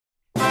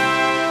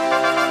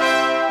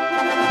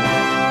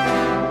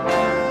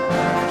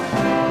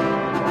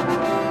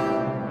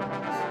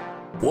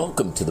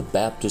Welcome to the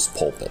Baptist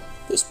Pulpit.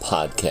 This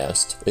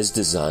podcast is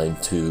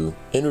designed to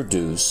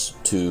introduce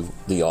to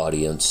the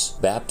audience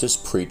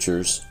Baptist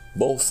preachers,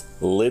 both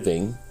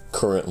living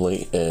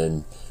currently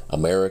in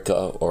America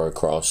or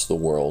across the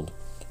world,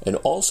 and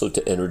also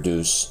to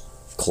introduce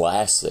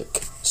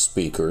classic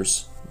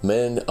speakers,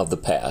 men of the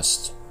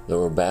past. There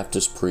were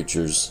Baptist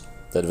preachers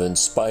that have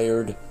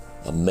inspired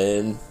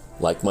men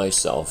like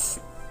myself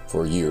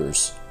for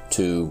years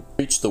to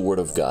preach the Word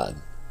of God.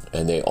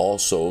 And they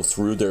also,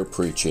 through their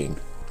preaching,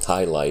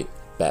 highlight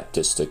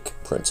Baptistic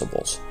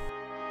principles.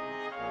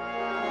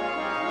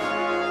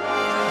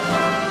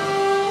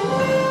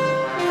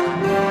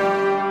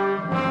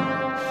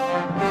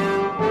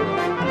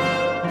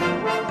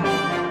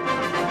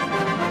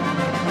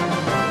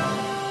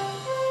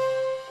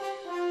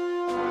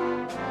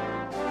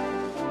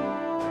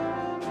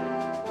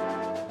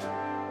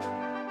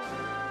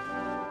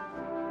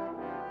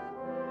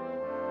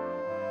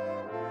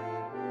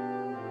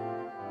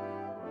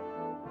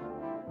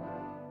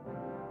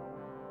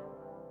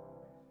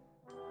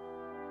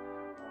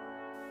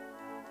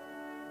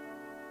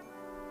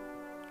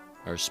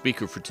 Our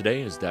speaker for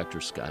today is Dr.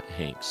 Scott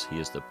Hanks. He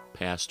is the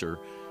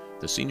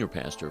senior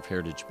pastor of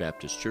Heritage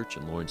Baptist Church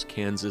in Lawrence,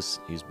 Kansas.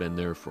 He's been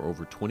there for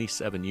over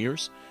 27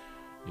 years,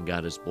 and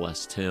God has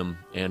blessed him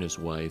and his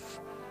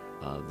wife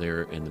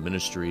there in the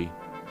ministry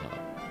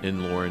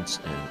in Lawrence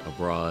and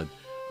abroad.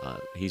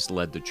 He's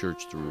led the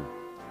church through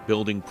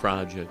building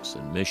projects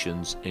and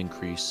missions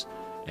increase,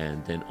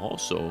 and then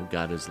also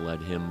God has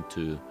led him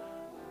to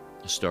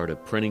start a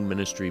printing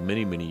ministry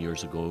many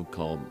years ago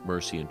called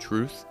Mercy and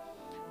Truth.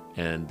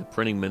 And the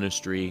printing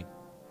ministry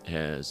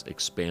has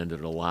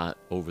expanded a lot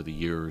over the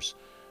years.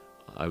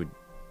 I would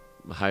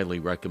highly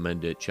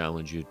recommend it,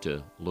 challenge you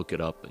to look it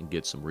up and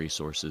get some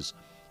resources.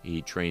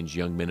 He trains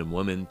young men and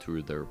women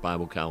through their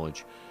Bible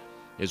college.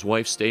 His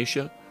wife,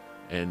 Stacia,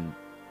 and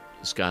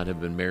Scott have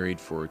been married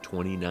for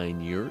 29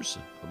 years,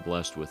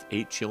 blessed with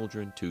 8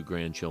 children, 2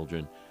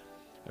 grandchildren.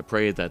 I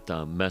pray that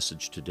the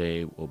message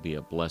today will be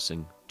a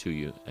blessing to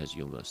you as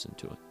you listen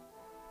to it.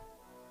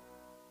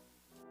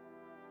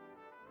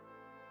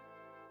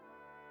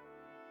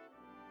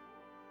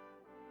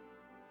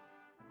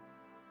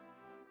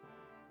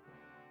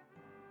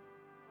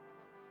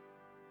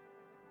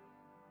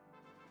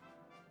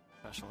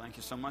 Thank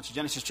you so much.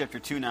 Genesis chapter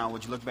 2 now.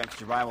 Would you look back at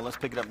your Bible? Let's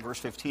pick it up in verse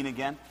 15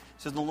 again.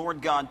 It says, "The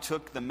Lord God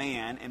took the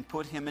man and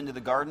put him into the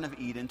Garden of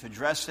Eden to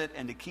dress it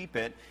and to keep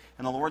it.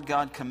 And the Lord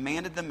God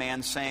commanded the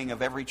man, saying,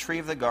 Of every tree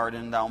of the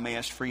garden thou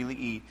mayest freely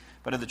eat,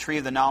 but of the tree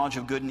of the knowledge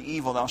of good and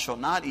evil thou shalt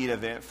not eat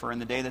of it, for in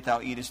the day that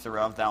thou eatest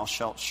thereof thou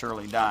shalt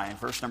surely die." And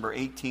verse number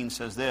 18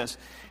 says this,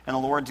 "And the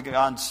Lord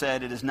God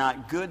said, It is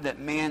not good that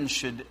man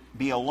should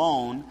be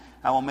alone.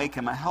 I will make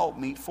him a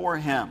helpmeet for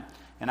him.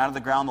 And out of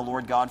the ground the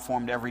Lord God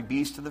formed every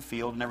beast of the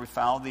field and every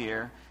fowl of the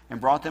air, and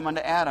brought them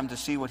unto Adam to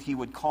see what he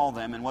would call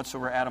them. And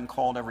whatsoever Adam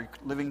called every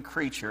living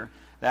creature,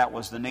 that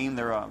was the name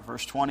thereof."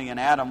 Verse 20, "And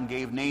Adam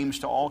gave names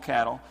to all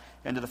cattle,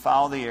 and to the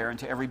fowl of the air, and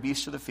to every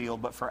beast of the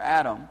field. But for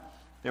Adam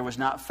there was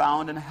not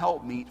found an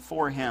helpmeet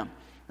for him.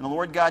 And the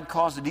Lord God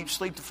caused a deep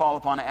sleep to fall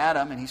upon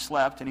Adam, and he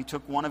slept. And he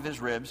took one of his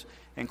ribs,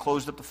 and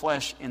closed up the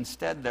flesh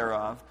instead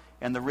thereof.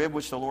 And the rib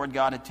which the Lord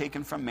God had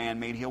taken from man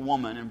made he a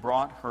woman, and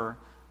brought her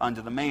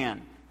unto the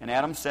man. And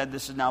Adam said,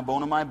 This is now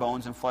bone of my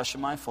bones and flesh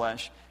of my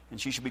flesh,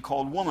 and she shall be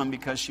called woman,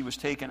 because she was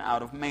taken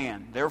out of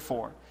man.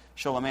 Therefore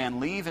shall a man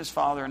leave his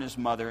father and his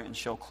mother, and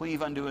shall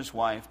cleave unto his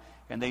wife,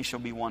 and they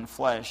shall be one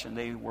flesh. And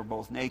they were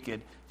both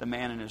naked, the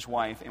man and his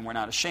wife, and were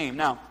not ashamed."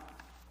 Now,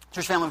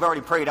 church family, we've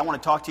already prayed. I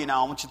want to talk to you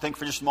now. I want you to think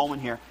for just a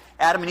moment here.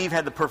 Adam and Eve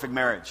had the perfect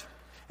marriage.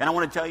 And I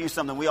want to tell you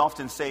something. We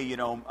often say,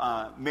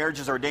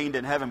 marriage is ordained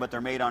in heaven, but they're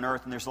made on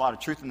earth. And there's a lot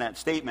of truth in that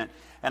statement.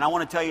 And I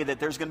want to tell you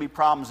that there's going to be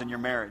problems in your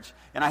marriage.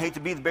 And I hate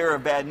to be the bearer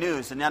of bad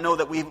news. And I know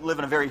that we live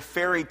in a very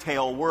fairy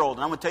tale world.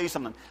 And I'm going to tell you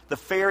something. The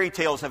fairy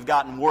tales have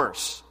gotten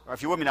worse. Or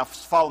if you're with me now,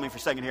 follow me for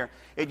a second here.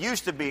 It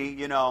used to be,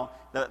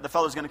 the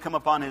fellow's going to come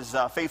up on his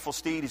faithful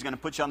steed. He's going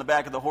to put you on the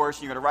back of the horse.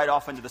 And you're going to ride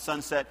off into the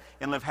sunset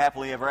and live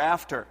happily ever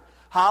after.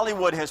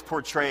 Hollywood has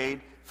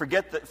portrayed,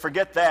 forget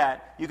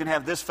that. You can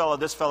have this fellow,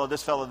 this fellow,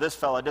 this fellow, this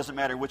fellow. It doesn't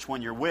matter which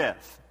one you're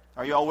with.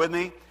 Are you all with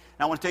me? And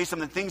I want to tell you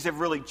something. Things have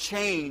really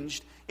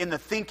changed in the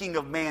thinking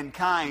of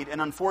mankind,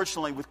 and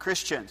unfortunately with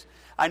Christians.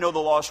 I know the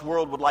lost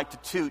world would like to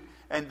toot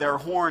and their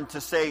horn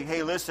to say,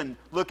 hey, listen,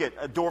 look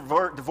at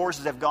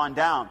divorces have gone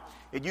down.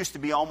 It used to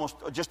be almost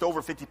just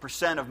over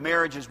 50% of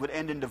marriages would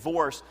end in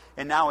divorce,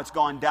 and now it's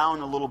gone down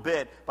a little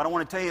bit. But I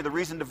want to tell you the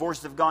reason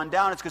divorces have gone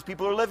down is because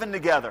people are living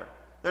together.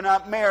 They're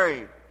not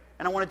married.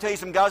 And I want to tell you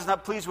something, God's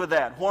not pleased with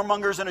that.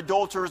 Whoremongers and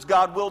adulterers,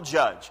 God will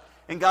judge.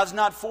 And God's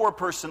not for a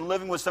person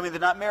living with somebody they're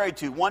not married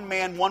to. One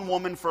man, one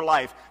woman for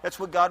life. That's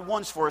what God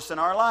wants for us in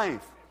our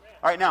life.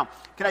 All right, now,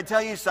 can I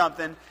tell you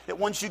something? That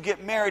once you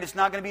get married, it's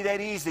not going to be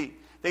that easy.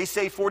 They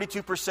say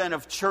 42%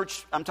 of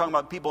church, I'm talking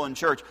about people in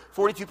church,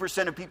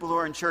 42% of people who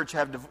are in church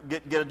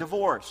get a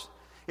divorce.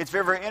 it's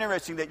very, very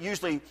interesting that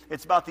usually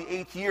it's about the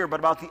 8th year,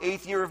 but about the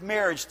 8th year of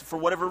marriage, for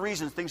whatever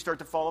reason, things start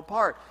to fall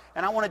apart.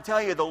 And I want to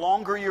tell you, the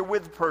longer you're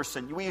with a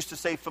person, we used to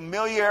say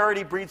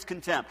familiarity breeds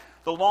contempt.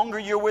 The longer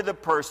you're with a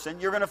person,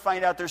 you're going to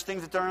find out there's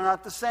things that are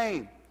not the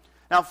same.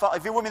 Now,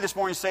 if you're with me this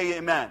morning, say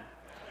amen.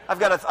 I've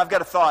got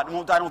a thought, and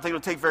I don't think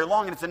it'll take very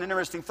long, and it's an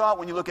interesting thought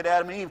when you look at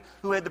Adam and Eve,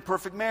 who had the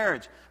perfect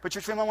marriage. But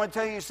church family, I want to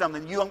tell you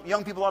something.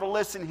 Young people ought to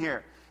listen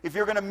here. If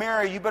you're going to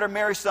marry, you better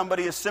marry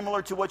somebody as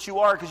similar to what you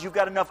are, because you've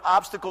got enough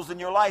obstacles in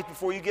your life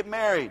before you get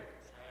married.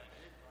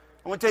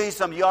 I want to tell you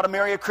something. You ought to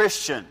marry a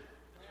Christian.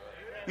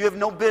 You have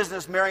no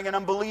business marrying an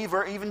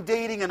unbeliever, even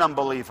dating an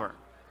unbeliever.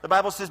 The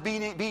Bible says,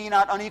 be ye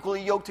not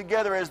unequally yoked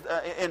together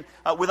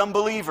with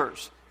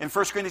unbelievers. In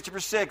 1 Corinthians chapter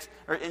 6,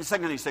 or in 2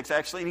 Corinthians 6,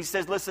 actually. And he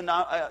says, listen,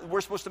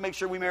 we're supposed to make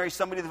sure we marry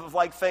somebody of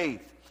like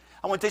faith.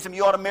 I want to tell you something.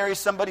 You ought to marry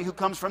somebody who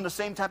comes from the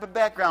same type of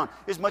background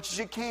as much as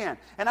you can.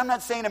 And I'm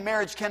not saying a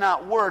marriage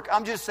cannot work.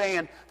 I'm just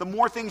saying the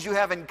more things you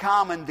have in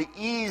common, the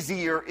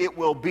easier it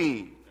will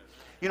be.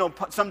 You know,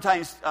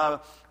 sometimes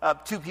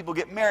two people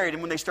get married,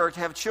 and when they start to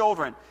have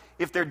children,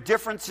 if their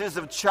differences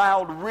of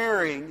child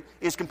rearing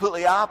is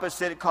completely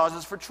opposite, it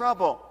causes for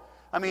trouble.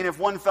 I mean, if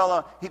one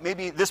fella,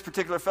 maybe this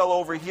particular fellow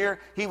over here,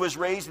 he was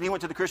raised and he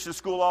went to the Christian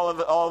school all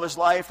of his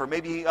life, or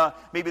maybe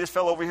this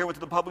fellow over here went to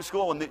the public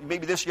school, and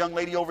maybe this young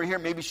lady over here,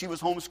 maybe she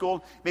was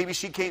homeschooled, maybe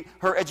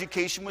her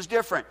education was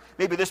different.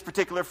 Maybe this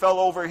particular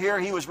fellow over here,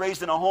 he was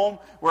raised in a home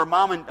where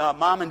mom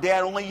and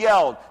dad only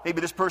yelled.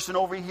 Maybe this person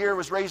over here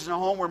was raised in a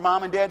home where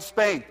mom and dad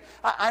spanked.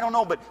 I don't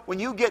know, but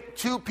when you get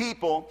two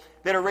people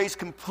that are raised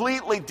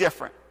completely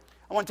different,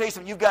 I want to tell you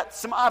something. You've got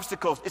some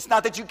obstacles. It's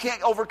not that you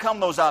can't overcome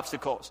those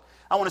obstacles.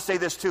 I want to say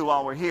this too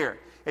while we're here.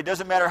 It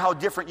doesn't matter how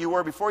different you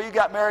were before you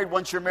got married.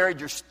 Once you're married,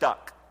 you're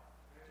stuck.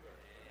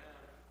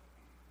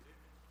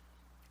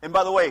 And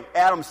by the way,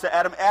 Adam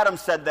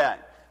said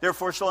that.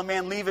 Therefore shall a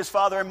man leave his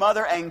father and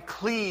mother and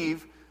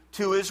cleave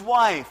to his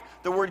wife.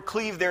 The word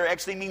cleave there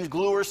actually means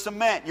glue or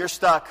cement. You're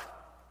stuck.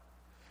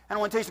 And I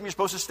want to tell you something. You're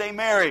supposed to stay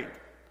married.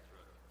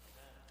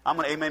 I'm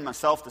going to amen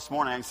myself this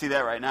morning. I can see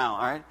that right now.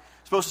 All right?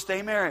 You're supposed to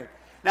stay married.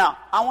 Now,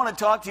 I want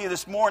to talk to you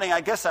this morning. I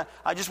guess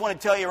I just want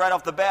to tell you right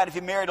off the bat, if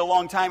you're married a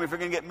long time, if you're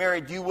going to get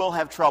married, you will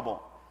have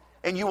trouble.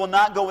 And you will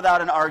not go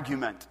without an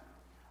argument.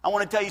 I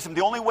want to tell you something.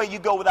 The only way you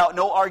go without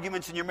no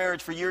arguments in your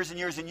marriage for years and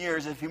years and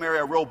years is if you marry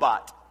a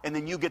robot, and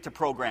then you get to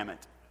program it.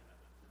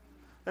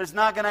 That's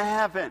not going to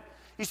happen.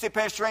 You say,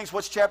 Pastor Hanks,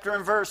 what's chapter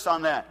and verse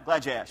on that?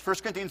 Glad you asked. 1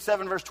 Corinthians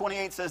 7, verse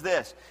 28 says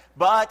this,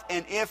 But,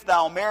 and if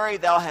thou marry,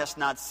 thou hast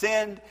not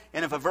sinned,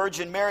 and if a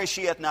virgin marry,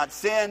 she hath not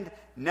sinned.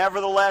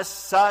 Nevertheless,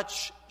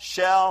 such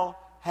shall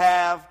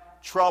have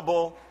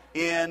trouble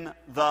in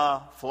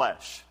the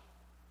flesh.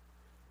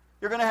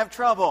 You're going to have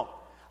trouble.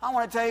 I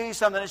want to tell you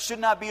something. It should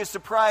not be a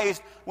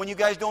surprise when you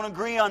guys don't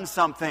agree on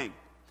something.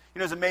 You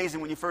know, it's amazing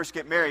when you first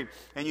get married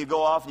and you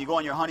go off and you go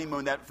on your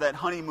honeymoon. That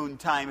honeymoon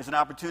time is an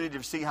opportunity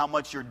to see how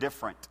much you're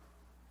different.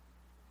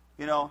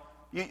 You know,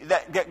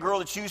 that girl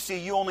that you see,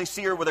 you only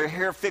see her with her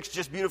hair fixed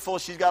just beautiful.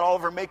 She's got all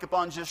of her makeup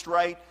on just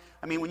right.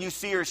 I mean, when you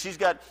see her, she's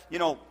got,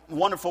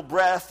 wonderful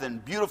breath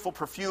and beautiful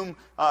perfume,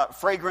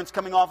 fragrance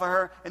coming off of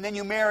her. And then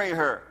you marry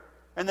her.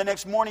 And the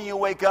next morning you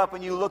wake up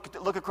and you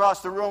look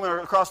across the room or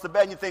across the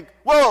bed and you think,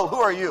 whoa, who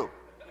are you?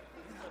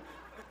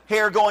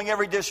 Hair going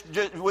every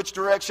which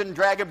direction,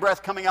 dragon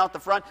breath coming out the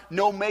front,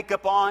 no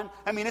makeup on.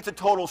 I mean, it's a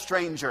total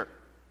stranger.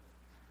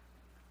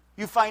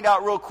 You find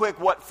out real quick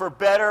what for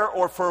better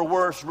or for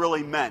worse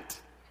really meant.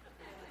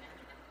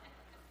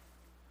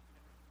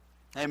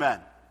 Amen.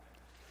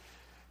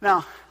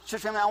 Now,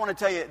 church family, I want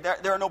to tell you,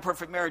 there are no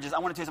perfect marriages. I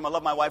want to tell you something. I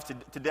love my wife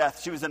to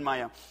death. She was in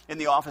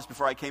the office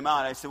before I came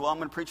out. I said, well, I'm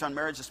going to preach on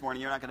marriage this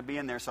morning. You're not going to be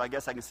in there, so I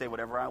guess I can say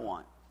whatever I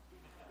want.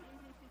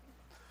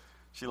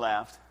 She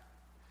laughed.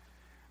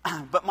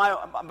 But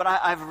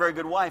I have a very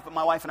good wife, but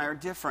my wife and I are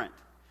different.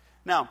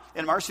 Now,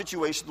 in our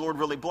situation, the Lord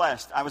really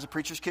blessed. I was a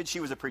preacher's kid. She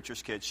was a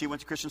preacher's kid. She went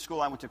to Christian school.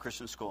 I went to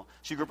Christian school.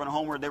 She grew up in a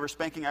home where they were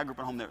spanking. I grew up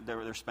in a home that they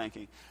were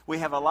spanking. We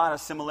have a lot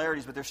of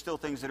similarities, but there's still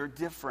things that are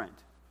different.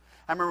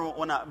 I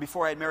remember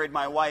before I had married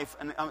my wife,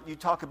 and you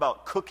talk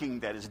about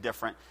cooking that is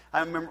different. I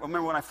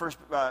remember when I first,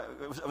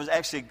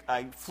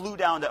 I flew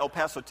down to El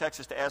Paso,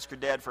 Texas to ask her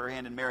dad for her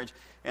hand in marriage,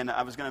 and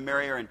I was going to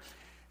marry her,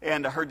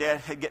 and her dad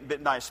had gotten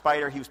bitten by a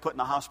spider. He was put in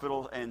the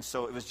hospital, and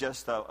so it was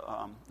just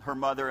her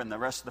mother and the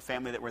rest of the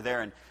family that were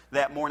there. And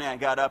that morning I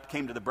got up,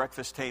 came to the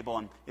breakfast table,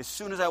 and as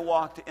soon as I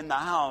walked in the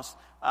house,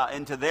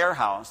 into their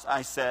house,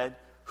 I said,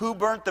 who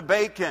burnt the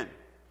bacon?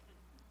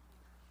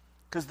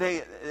 Because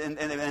and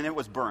it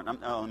was burnt,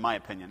 in my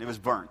opinion. It was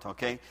burnt,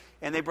 okay?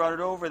 And they brought it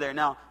over there.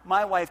 Now,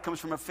 my wife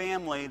comes from a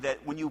family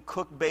that when you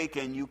cook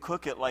bacon, you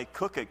cook it like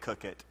cook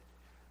it.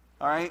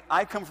 All right?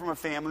 I come from a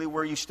family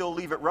where you still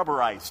leave it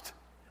rubberized.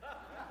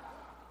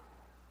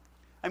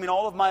 I mean,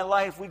 all of my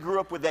life, we grew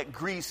up with that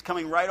grease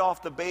coming right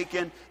off the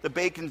bacon. The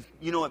bacon,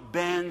 it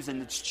bends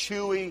and it's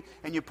chewy,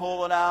 and you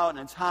pull it out and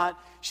it's hot.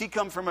 She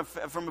comes from a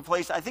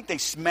place, I think they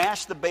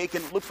smashed the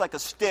bacon. It looks like a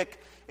stick,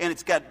 and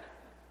it's got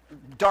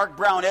dark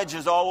brown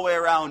edges all the way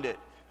around it.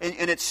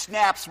 And it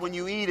snaps when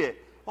you eat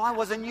it. Well, I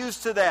wasn't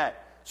used to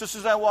that. So as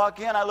soon as I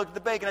walk in, I look at the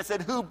bacon. I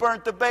said, who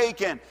burnt the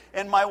bacon?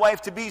 And my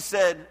wife-to-be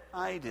said,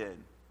 I did.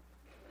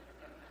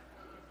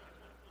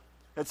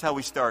 That's how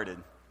we started.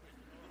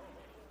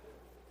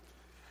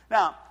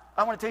 Now,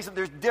 I want to tell you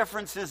something. There's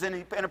differences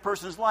in a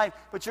person's life,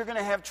 but you're going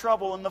to have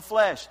trouble in the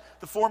flesh.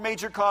 The 4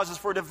 major causes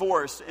for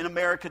divorce in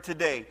America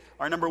today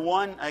are, number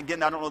 1,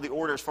 again, I don't know the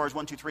order as far as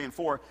 1, 2, 3, and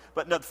 4,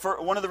 but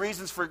one of the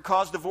reasons for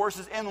cause divorce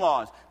is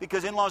in-laws,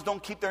 because in-laws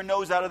don't keep their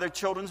nose out of their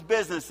children's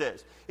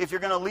businesses. If you're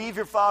going to leave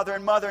your father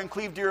and mother and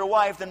cleave to your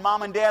wife, then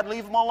mom and dad,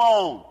 leave them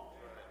alone.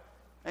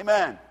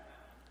 Amen.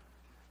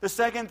 The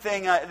second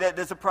thing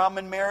that's a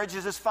problem in marriage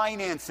is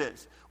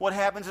finances. What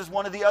happens is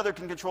one or the other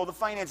can control the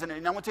finances. And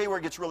I'm going to tell you where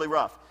it gets really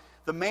rough.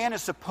 The man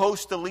is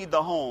supposed to lead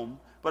the home,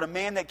 but a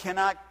man that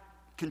cannot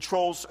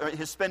control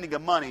his spending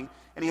of money,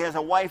 and he has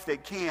a wife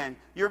that can,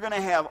 you're going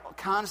to have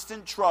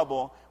constant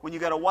trouble when you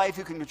got a wife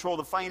who can control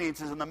the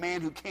finances and the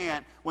man who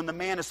can't, when the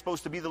man is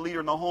supposed to be the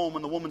leader in the home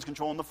and the woman's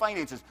controlling the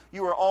finances.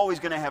 You are always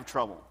going to have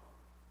trouble,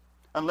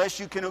 unless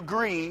you can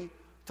agree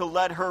to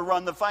let her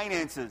run the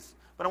finances.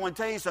 But I want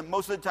to tell you something.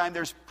 Most of the time,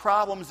 there's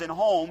problems in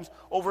homes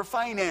over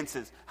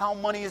finances, how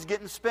money is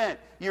getting spent.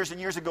 Years and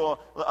years ago,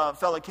 a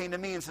fella came to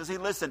me and says, hey,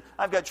 listen,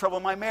 I've got trouble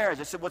in my marriage.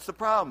 I said, what's the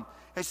problem?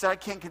 He said, I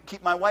can't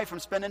keep my wife from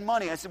spending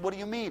money. I said, what do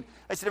you mean?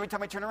 I said, every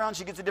time I turn around,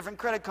 she gets a different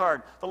credit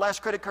card. The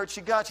last credit card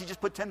she got, she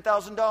just put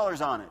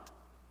 $10,000 on it.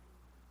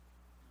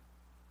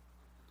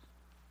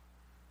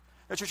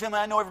 Now, church family,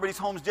 I know everybody's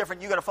home's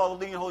different. You got to follow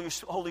the leading of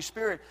the Holy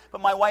Spirit. But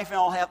my wife and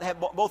I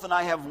both and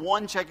I have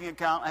one checking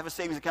account. I have a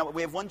savings account, but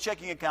we have one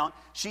checking account.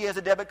 She has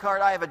a debit card.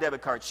 I have a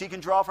debit card. She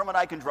can draw from it.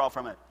 I can draw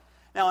from it.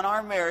 Now, in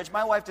our marriage,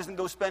 my wife doesn't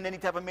go spend any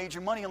type of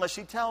major money unless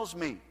she tells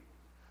me.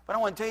 But I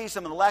want to tell you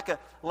something. The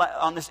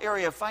on this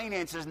area of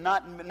finances,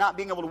 not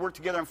being able to work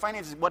together on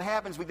finances, what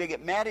happens? They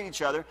get mad at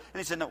each other, and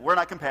they say, no, we're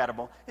not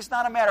compatible. It's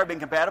not a matter of being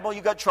compatible. You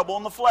got trouble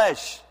in the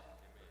flesh.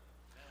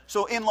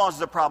 So in-laws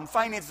is a problem.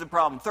 Finance is a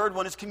problem. Third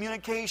one is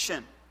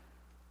communication.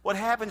 What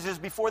happens is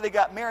before they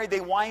got married,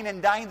 they wine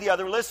and dined the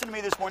other. Listen to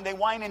me this morning. They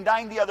wine and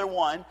dined the other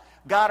one,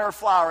 got her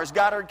flowers,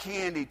 got her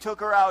candy,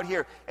 took her out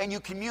here, and you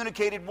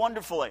communicated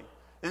wonderfully.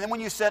 And then when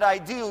you said, I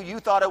do,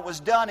 you thought it was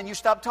done, and you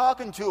stopped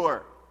talking to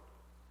her.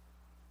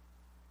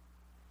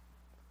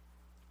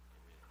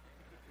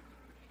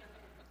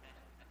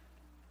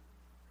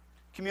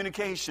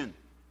 Communication.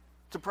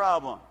 It's a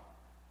problem.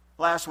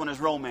 Last one is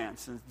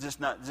romance. It's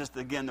just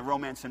again the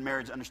romance and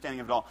marriage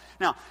understanding of it all.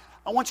 Now,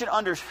 I want you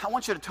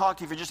to talk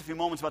to you for just a few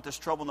moments about this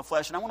trouble in the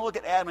flesh, and I want to look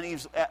at Adam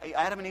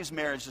and Eve's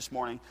marriage this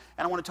morning,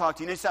 and I want to talk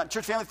to you.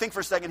 Church family, think for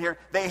a second here.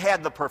 They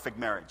had the perfect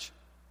marriage.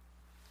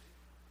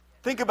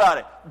 Think about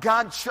it.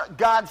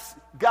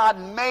 God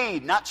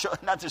made,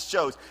 not just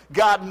chose.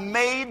 God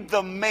made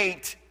the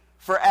mate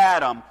for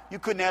Adam. You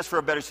couldn't ask for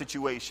a better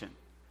situation.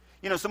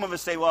 You know, some of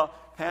us say, well,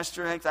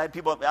 Pastor Hanks,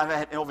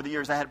 over the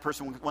years, I had a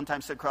person one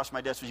time sit across my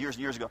desk, it was years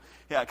and years ago.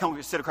 Yeah,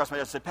 come sit across my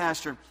desk and said,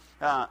 Pastor,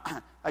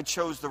 I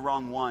chose the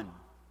wrong one.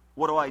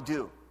 What do I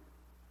do?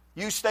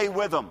 You stay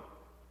with them.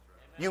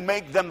 You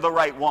make them the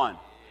right one.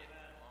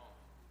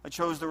 I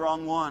chose the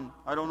wrong one.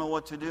 I don't know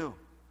what to do.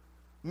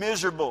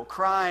 Miserable,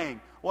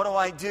 crying. What do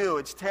I do?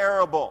 It's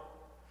terrible.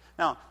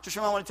 Now, just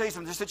I want to tell you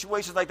something. There's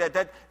situations like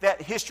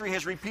that history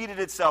has repeated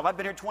itself. I've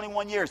been here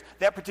 21 years.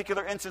 That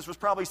particular instance was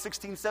probably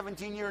 16,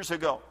 17 years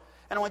ago.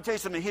 And I want to tell you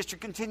something. History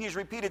continues to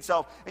repeat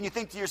itself. And you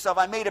think to yourself,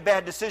 I made a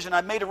bad decision.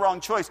 I made a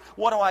wrong choice.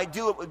 What do I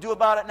do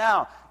about it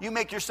now? You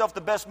make yourself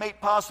the best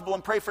mate possible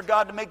and pray for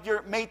God to make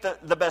your mate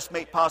the best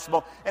mate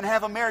possible. And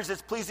have a marriage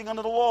that's pleasing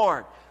unto the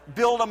Lord.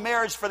 Build a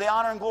marriage for the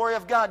honor and glory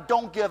of God.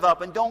 Don't give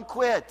up and don't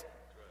quit.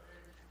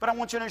 But I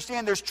want you to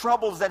understand there's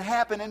troubles that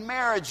happen in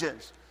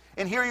marriages.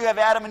 And here you have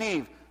Adam and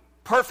Eve.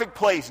 Perfect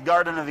place,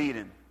 Garden of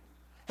Eden.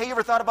 Hey, you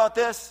ever thought about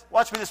this?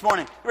 Watch me this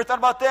morning. You ever thought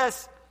about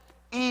this?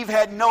 Eve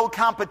had no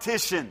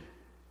competition.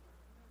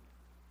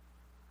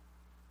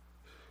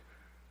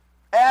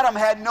 Adam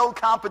had no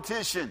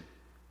competition.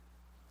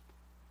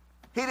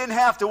 He didn't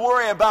have to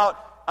worry about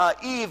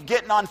Eve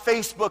getting on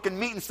Facebook and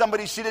meeting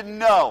somebody she didn't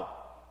know.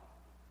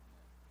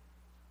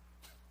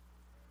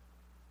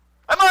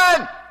 Come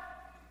on!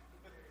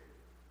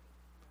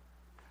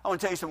 I want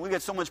to tell you something. We've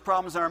got so much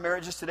problems in our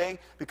marriages today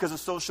because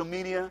of social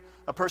media.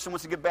 A person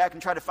wants to get back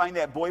and try to find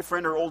that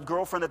boyfriend or old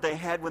girlfriend that they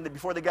had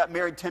before they got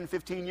married 10,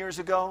 15 years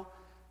ago.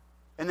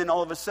 And then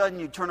all of a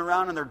sudden you turn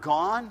around and they're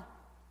gone.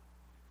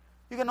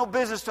 You got no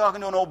business talking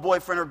to an old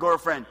boyfriend or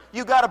girlfriend.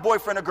 You got a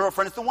boyfriend or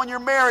girlfriend. It's the one you're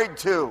married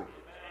to.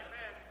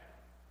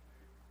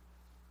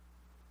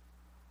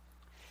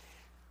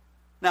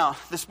 Now,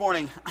 this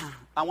morning,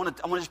 I want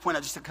to just point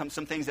out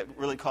some things that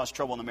really cause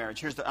trouble in the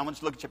marriage. I want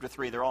to look at chapter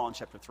 3. They're all in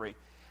chapter 3.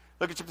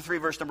 Look at chapter 3,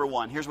 verse number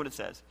 1. Here's what it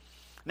says.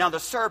 Now the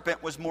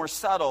serpent was more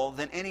subtle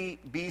than any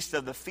beast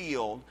of the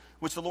field,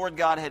 which the Lord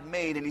God had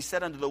made. And he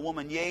said unto the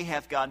woman, Yea,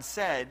 hath God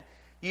said,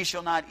 Ye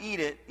shall not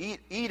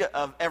eat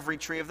of every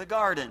tree of the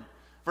garden.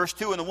 Verse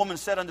 2, And the woman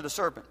said unto the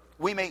serpent,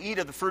 We may eat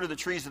of the fruit of the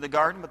trees of the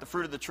garden, but the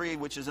fruit of the tree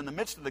which is in the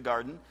midst of the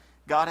garden,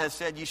 God has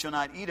said, Ye shall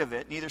not eat of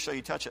it, neither shall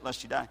ye touch it,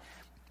 lest ye die.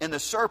 And the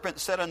serpent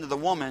said unto the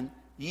woman,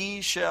 Ye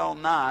shall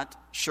not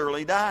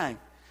surely die.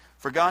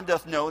 For God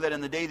doth know that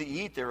in the day that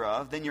ye eat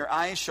thereof, then your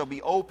eyes shall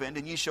be opened,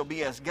 and ye shall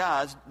be as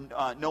gods,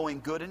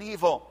 knowing good and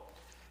evil.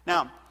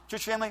 Now,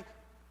 church family,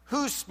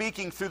 who's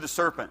speaking through the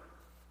serpent?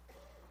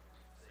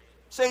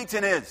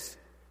 Satan is.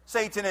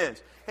 Satan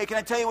is. Hey, can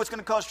I tell you what's going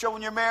to cause trouble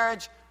in your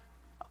marriage?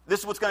 This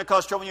is what's going to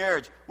cause trouble in your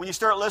marriage. When you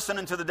start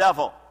listening to the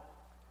devil.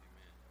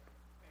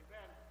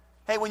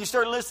 Hey, when you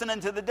start listening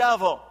to the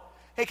devil.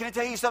 Hey, can I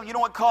tell you something? You know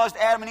what caused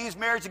Adam and Eve's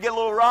marriage to get a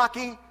little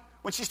rocky?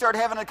 When she started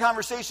having a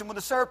conversation with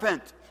the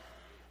serpent.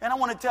 And I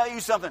want to tell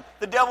you something.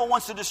 The devil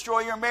wants to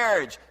destroy your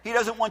marriage. He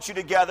doesn't want you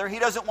together. He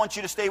doesn't want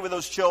you to stay with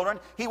those children.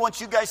 He wants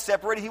you guys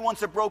separated. He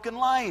wants a broken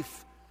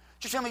life.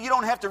 Just remember, you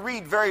don't have to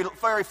read very,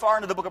 very far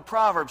into the book of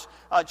Proverbs,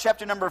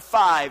 chapter number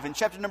 5 and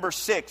chapter number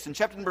 6 and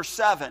chapter number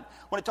 7,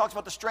 when it talks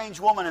about the strange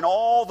woman and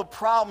all the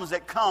problems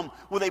that come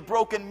with a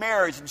broken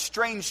marriage and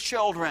strange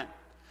children.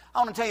 I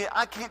want to tell you,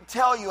 I can't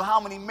tell you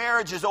how many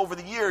marriages over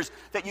the years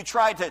that you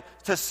tried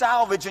to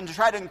salvage and to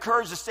try to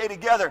encourage to stay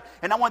together.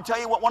 And I want to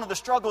tell you what one of the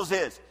struggles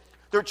is.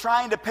 They're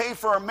trying to pay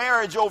for a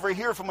marriage over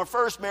here from a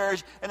first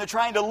marriage, and they're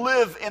trying to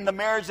live in the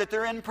marriage that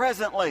they're in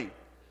presently.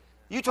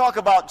 You talk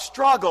about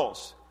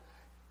struggles.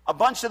 A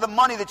bunch of the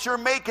money that you're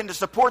making to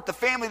support the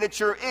family that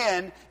you're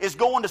in is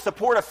going to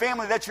support a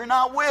family that you're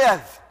not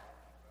with.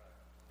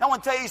 I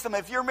want to tell you something.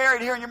 If you're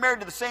married here and you're married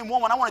to the same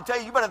woman, I want to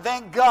tell you, you better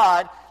thank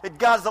God that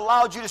God's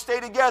allowed you to stay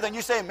together. And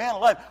you say, man,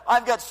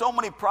 I've got so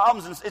many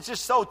problems and it's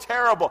just so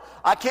terrible.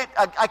 I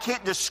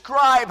can't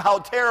describe how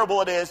terrible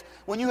it is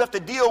when you have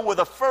to deal with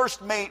a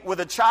first mate with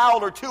a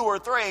child or 2 or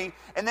 3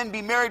 and then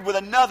be married with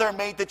another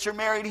mate that you're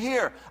married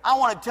here. I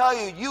want to tell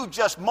you, you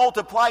just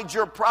multiplied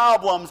your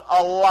problems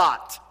a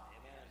lot.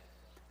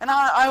 And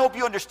I hope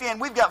you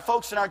understand, we've got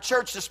folks in our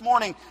church this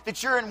morning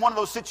that you're in one of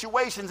those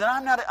situations,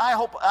 and I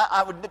hope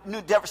I would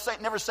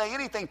never say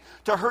anything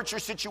to hurt your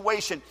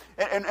situation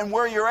and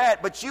where you're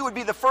at, but you would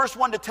be the first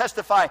one to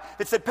testify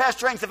that said,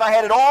 Pastor Hanks, if I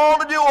had it all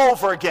to do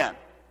over again,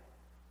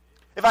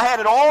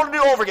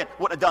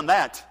 wouldn't have done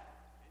that.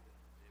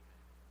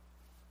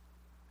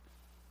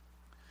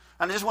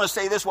 And I just want to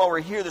say this while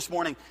we're here this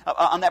morning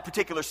on that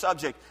particular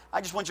subject.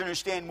 I just want you to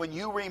understand, when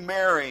you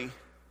remarry,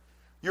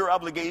 your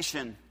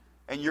obligation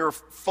and your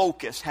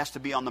focus has to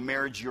be on the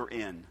marriage you're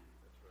in,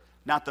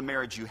 not the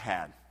marriage you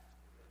had.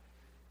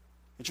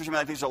 And church, I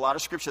think there's a lot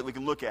of scripture that we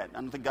can look at.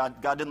 I don't think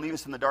God didn't leave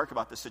us in the dark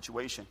about this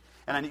situation.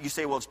 And you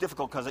say, well, it's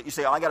difficult because you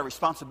say, oh, I got a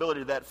responsibility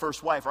to that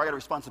first wife, or I got a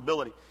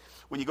responsibility.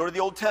 When you go to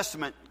the Old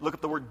Testament, look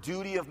up the word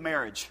duty of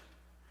marriage.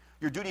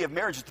 Your duty of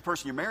marriage is the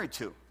person you're married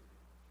to.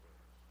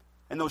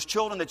 And those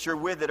children that you're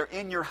with that are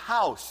in your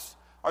house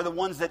are the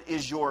ones that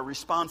is your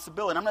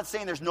responsibility. And I'm not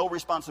saying there's no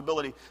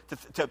responsibility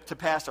to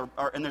pass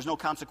and there's no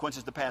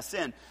consequences to pass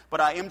sin,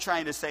 but I am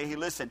trying to say, hey,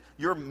 listen,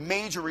 your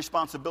major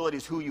responsibility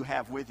is who you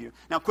have with you.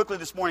 Now, quickly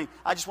this morning,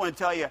 I just want to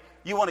tell you,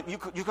 you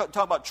talk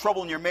about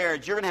trouble in your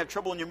marriage. You're going to have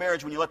trouble in your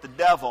marriage when you let the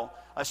devil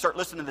start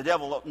listening to the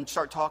devil and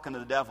start talking to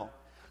the devil.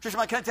 Church,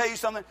 can I tell you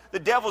something? The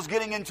devil's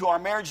getting into our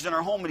marriages and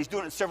our home, and he's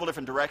doing it in several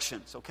different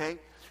directions, okay?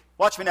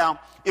 Watch me now.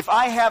 If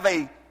I have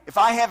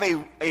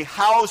a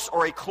house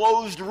or a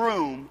closed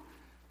room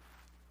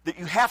that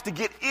you have to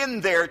get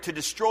in there to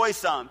destroy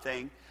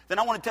something, then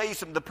I want to tell you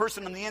something. The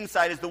person on the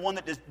inside is the one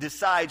that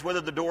decides whether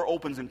the door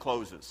opens and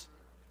closes.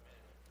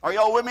 Are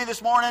you all with me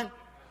this morning?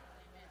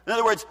 In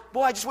other words,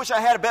 boy, I just wish I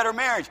had a better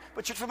marriage.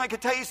 But church, I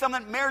could tell you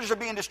something. Marriages are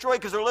being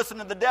destroyed because they're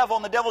listening to the devil,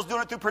 and the devil's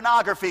doing it through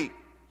pornography.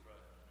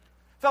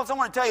 Fellas, I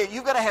want to tell you,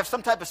 you've got to have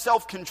some type of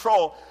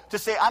self-control to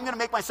say, I'm going to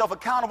make myself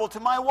accountable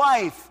to my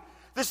wife.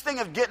 This thing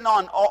of getting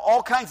on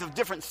all kinds of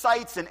different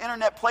sites and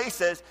internet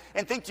places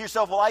and think to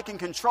yourself, well, I can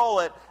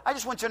control it. I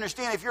just want you to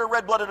understand, if you're a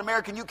red-blooded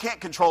American, you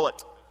can't control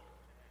it.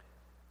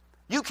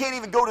 You can't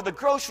even go to the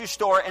grocery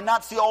store and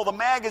not see all the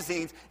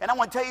magazines. And I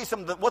want to tell you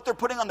something, what they're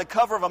putting on the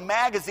cover of a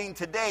magazine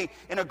today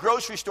in a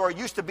grocery store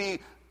used to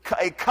be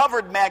a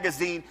covered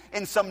magazine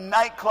in some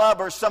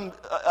nightclub or some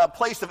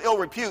place of ill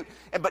repute,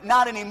 but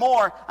not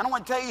anymore. I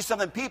want to tell you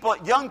something.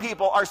 Young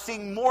people are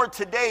seeing more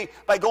today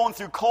by going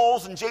through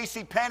Kohl's and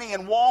JCPenney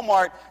and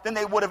Walmart than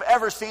they would have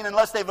ever seen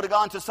unless they would have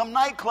gone to some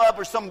nightclub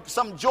or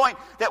some joint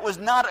that was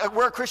not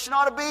where a Christian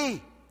ought to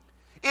be.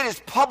 It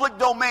is public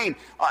domain.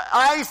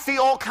 I see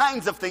all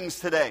kinds of things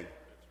today.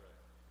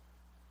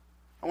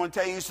 I want to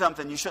tell you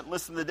something. You shouldn't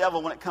listen to the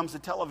devil when it comes to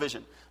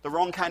television. The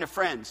wrong kind of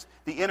friends,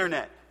 the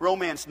internet,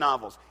 romance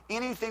novels,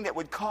 anything that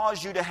would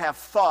cause you to have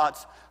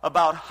thoughts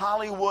about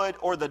Hollywood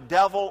or the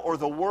devil or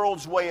the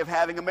world's way of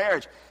having a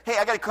marriage. Hey,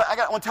 I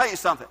want to tell you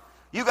something.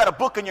 You got a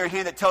book in your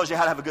hand that tells you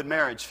how to have a good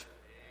marriage.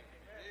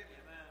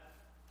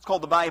 It's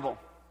called the Bible.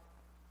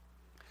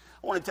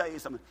 I want to tell you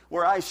something.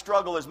 Where I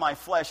struggle is my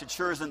flesh. It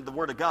sure isn't the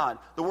Word of God.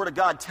 The Word of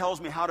God tells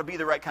me how to be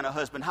the right kind of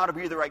husband, how to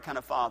be the right kind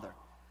of father.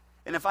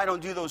 And if I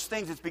don't do those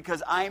things, it's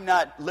because I'm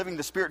not living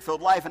the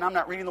Spirit-filled life and I'm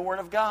not reading the Word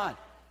of God.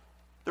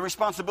 The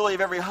responsibility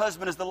of every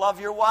husband is to love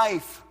your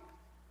wife.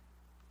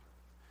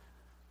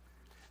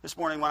 This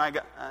morning when I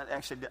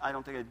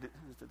don't think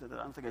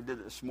I did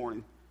it this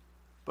morning,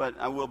 but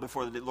I will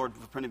before the Lord,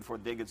 before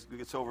the day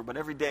gets over. But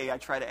every day I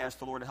try to ask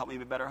the Lord to help me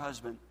be a better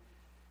husband.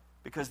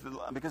 because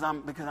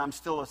I'm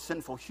still a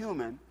sinful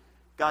human,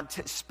 God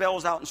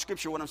spells out in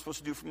Scripture what I'm supposed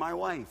to do for my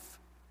wife.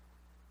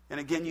 And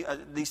again,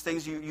 these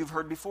things you've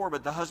heard before,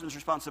 but the husband's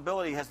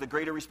responsibility has the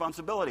greater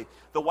responsibility.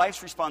 The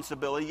wife's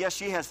responsibility, yes,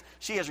 she has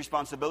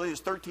responsibility. There's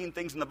 13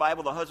 things in the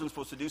Bible the husband's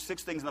supposed to do,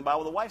 6 things in the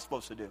Bible the wife's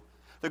supposed to do.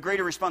 The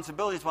greater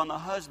responsibility is upon the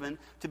husband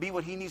to be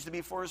what he needs to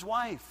be for his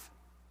wife.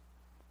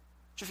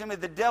 Just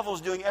remember, the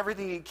devil's doing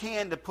everything he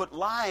can to put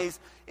lies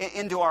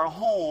into our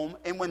home,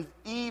 and when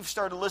Eve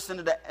started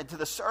listening to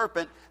the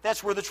serpent,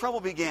 that's where the trouble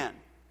began.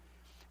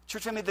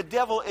 Church family, the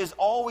devil is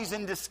always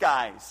in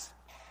disguise.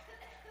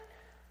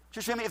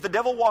 Church family, if the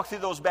devil walked through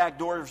those back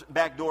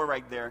door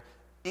right there,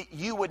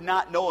 you would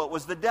not know it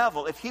was the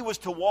devil. If he was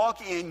to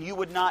walk in, you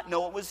would not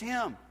know it was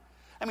him.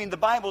 I mean, the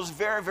Bible is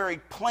very, very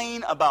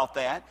plain about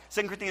that.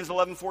 2 Corinthians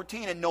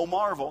 11:14, and no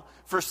marvel,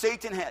 for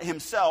Satan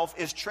himself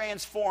is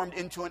transformed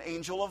into an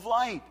angel of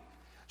light.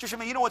 Church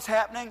family, you know what's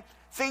happening?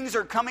 Things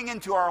are coming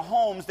into our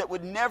homes that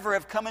would never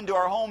have come into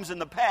our homes in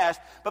the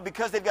past, but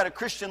because they've got a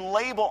Christian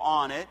label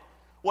on it,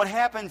 what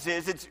happens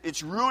is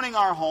it's ruining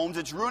our homes,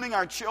 it's ruining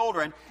our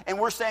children, and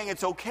we're saying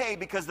it's okay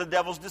because the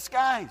devil's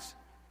disguise.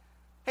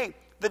 Hey,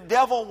 the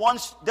devil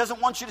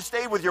doesn't want you to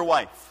stay with your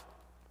wife.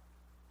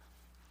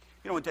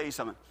 You know, I want to tell you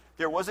something.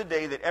 There was a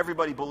day that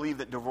everybody believed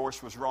that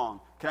divorce was wrong.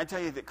 Can I tell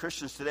you that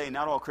Christians today,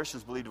 not all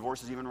Christians believe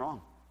divorce is even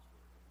wrong.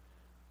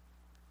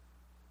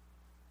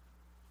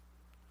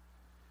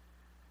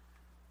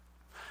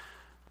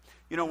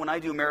 You know, when I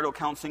do marital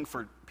counseling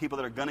for people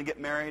that are going to get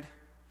married,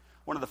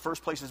 one of the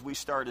first places we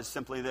start is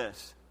simply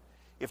this.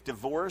 If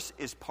divorce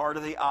is part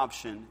of the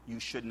option, you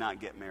should not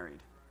get married.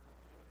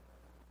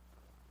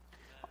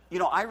 You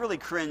know, I really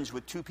cringe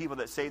with 2 people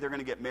that say they're going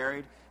to get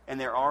married, and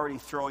they're already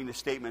throwing the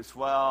statements,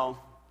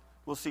 well,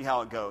 we'll see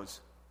how it goes.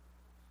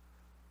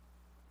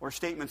 Or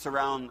statements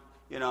around,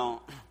 you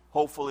know,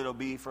 hopefully it'll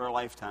be for a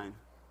lifetime.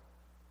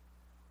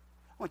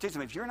 I want to tell you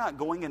something. If you're not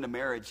going into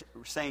marriage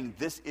saying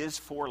this is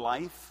for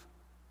life,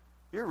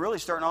 you're really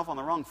starting off on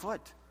the wrong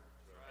foot.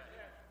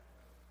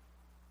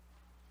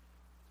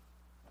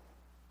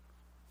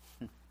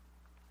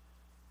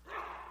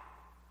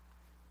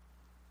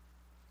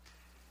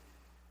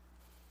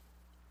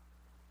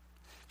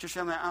 Just,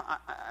 I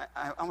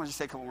want to just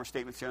say a couple more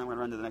statements here, and I'm going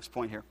to run to the next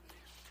point here.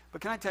 But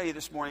can I tell you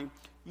this morning,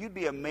 you'd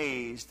be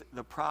amazed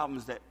the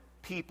problems that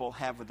people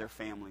have with their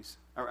families.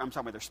 Or I'm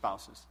talking about their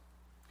spouses.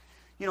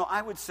 You know,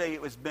 I would say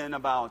it was been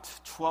about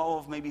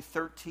 12, maybe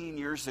 13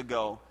 years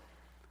ago,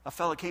 a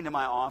fellow came to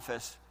my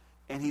office,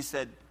 and he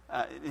said,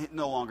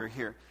 no longer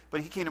here,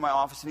 but he came to my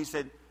office, and he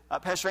said,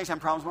 Pastor Hanks, I'm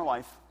having problems with my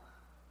wife.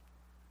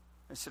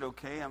 I said,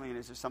 okay, I mean,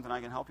 is there something I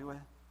can help you with?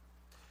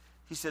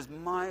 He says,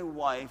 my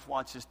wife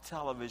watches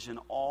television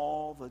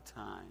all the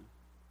time.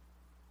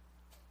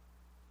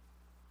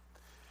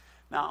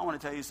 Now, I want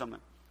to tell you something.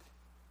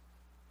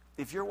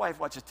 If your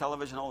wife watches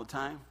television all the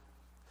time,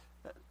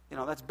 you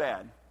know, that's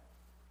bad.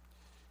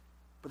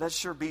 But that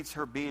sure beats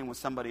her being with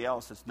somebody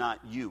else that's not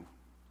you.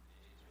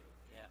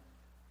 Yeah.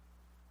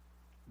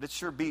 That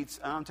sure beats,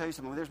 and I'll tell you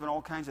something, there's been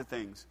all kinds of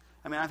things.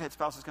 I mean, I've had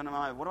spouses come to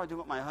my life, what do I do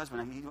with my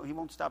husband? He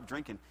won't stop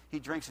drinking. He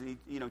drinks and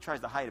he tries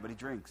to hide it, but he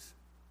drinks.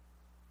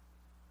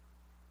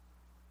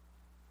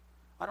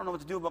 I don't know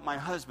what to do about my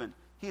husband.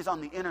 He is on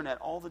the internet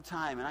all the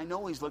time, and I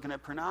know he's looking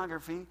at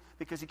pornography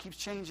because he keeps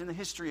changing the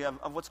history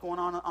of what's going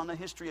on the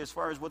history as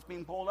far as what's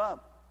being pulled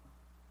up.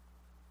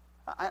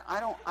 I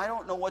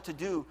don't know what to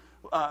do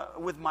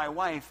with my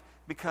wife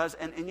because,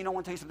 and you know, I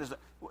want to tell you something,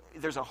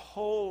 there's a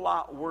whole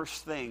lot worse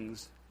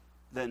things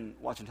than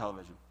watching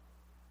television.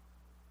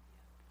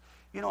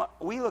 You know,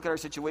 we look at our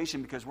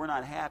situation because we're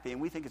not happy, and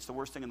we think it's the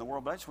worst thing in the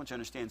world, but I just want you to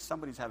understand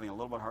somebody's having a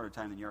little bit harder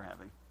time than you're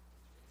having.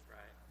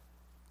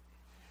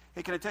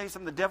 Hey, can I tell you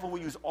something? The devil will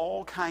use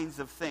all kinds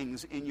of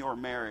things in your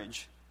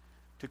marriage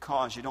to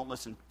cause you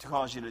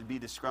to be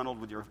disgruntled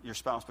with your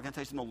spouse. But can I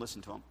tell you something? Don't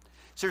listen to him.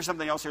 So here's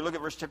something else here. Look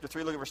at chapter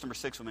 3. Look at verse number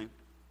 6 with me.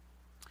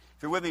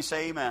 If you're with me,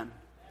 say amen.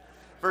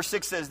 Verse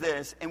 6 says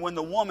this, and when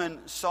the woman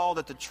saw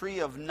that the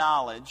tree of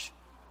knowledge,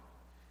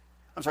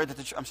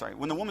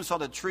 when the woman saw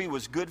that the tree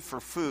was good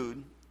for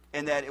food,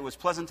 and that it was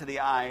pleasant to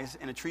the eyes,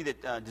 and a tree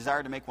that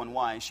desired to make one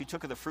wise, she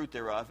took of the fruit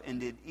thereof, and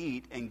did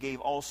eat, and gave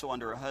also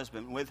unto her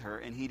husband with her,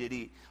 and he did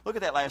eat. Look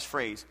at that last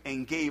phrase,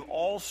 and gave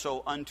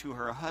also unto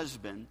her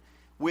husband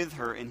with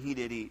her, and he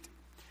did eat.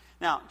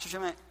 Now,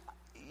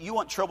 you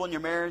want trouble in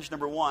your marriage?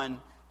 Number one,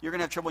 you're going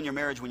to have trouble in your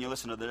marriage when you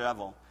listen to the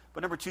devil.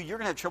 But number two, you're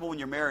going to have trouble in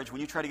your marriage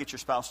when you try to get your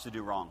spouse to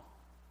do wrong.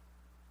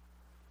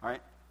 All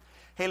right?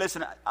 Hey,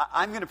 listen,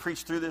 I'm going to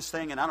preach through this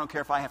thing, and I don't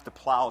care if I have to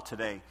plow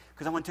today.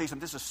 Because I want to tell you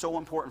something. This is so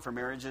important for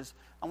marriages.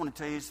 I want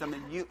to tell you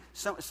something.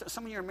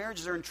 Some of your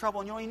marriages are in trouble,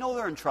 and you already know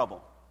they're in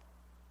trouble.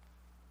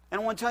 And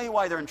I want to tell you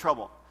why they're in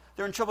trouble.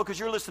 They're in trouble because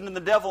you're listening to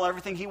the devil and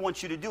everything he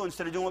wants you to do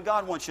instead of doing what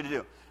God wants you to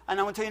do. And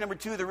I want to tell you, number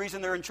two, the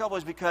reason they're in trouble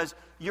is because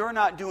you're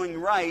not doing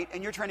right,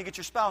 and you're trying to get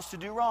your spouse to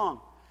do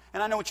wrong.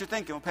 And I know what you're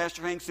thinking. Well,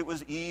 Pastor Hanks, it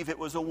was Eve. It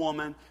was a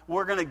woman.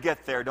 We're going to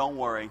get there. Don't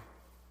worry.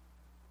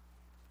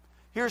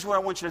 Here's what I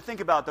want you to think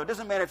about, though. It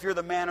doesn't matter if you're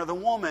the man or the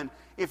woman.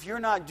 If you're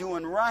not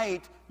doing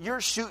right, you're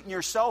shooting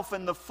yourself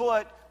in the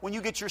foot when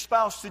you get your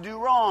spouse to do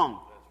wrong.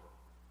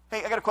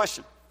 Hey, I got a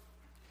question.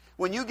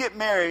 When you get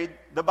married,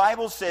 the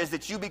Bible says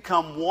that you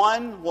become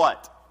one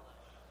what?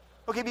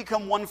 Okay,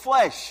 become one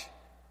flesh.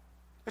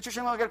 But you're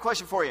saying, well, I got a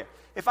question for you.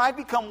 If I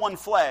become one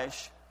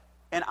flesh,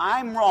 and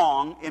I'm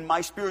wrong in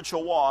my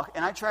spiritual walk,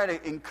 and I try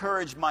to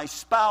encourage my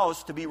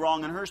spouse to be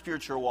wrong in her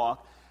spiritual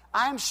walk,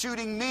 I'm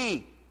shooting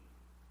me.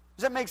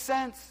 Does that make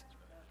sense?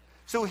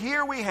 So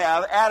here we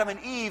have Adam and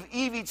Eve.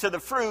 Eve eats of the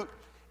fruit,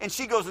 and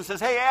she goes and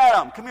says, hey,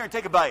 Adam, come here and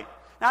take a bite.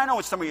 Now, I know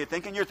what some of you are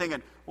thinking. You're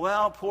thinking,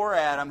 well, poor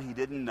Adam, he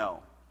didn't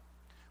know.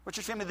 But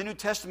your family, the New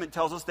Testament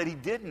tells us that he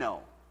did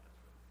know.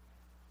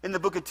 In the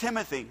book of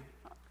Timothy,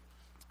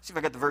 see if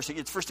I got the verse.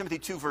 It's 1 Timothy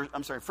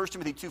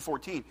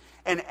 2:14.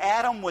 And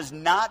Adam was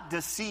not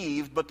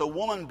deceived, but the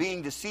woman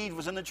being deceived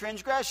was in the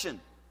transgression.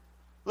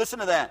 Listen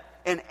to that.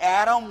 And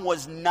Adam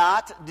was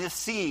not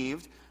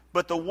deceived,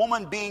 but the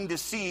woman being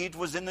deceived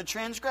was in the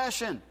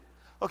transgression.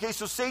 Okay,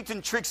 so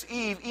Satan tricks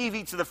Eve. Eve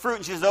eats of the fruit,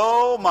 and she says,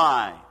 oh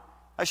my,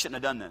 I shouldn't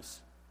have done this.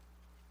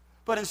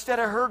 But instead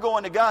of her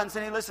going to God and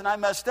saying, hey, listen, I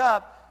messed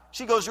up,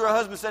 she goes to her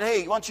husband and said,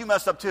 hey, why don't you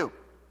mess up too?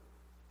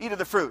 Eat of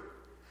the fruit.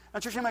 Now,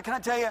 church, can I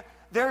tell you,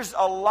 there's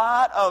a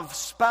lot of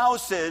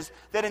spouses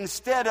that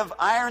instead of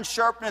iron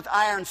sharpeneth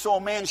iron, so a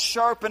man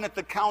sharpeneth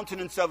the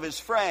countenance of his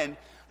friend,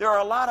 there are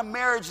a lot of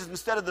marriages,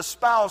 instead of the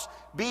spouse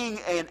being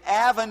an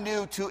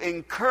avenue to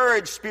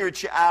encourage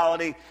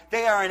spirituality,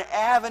 they are an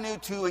avenue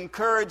to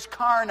encourage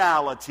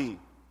carnality.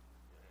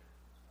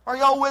 Are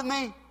y'all with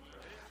me?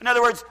 In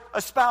other words,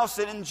 a spouse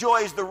that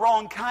enjoys the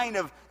wrong kind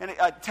of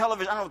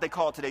television, I don't know what they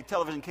call it today,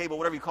 television, cable,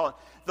 whatever you call it,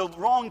 the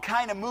wrong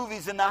kind of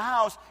movies in the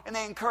house, and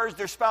they encourage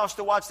their spouse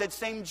to watch that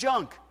same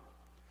junk.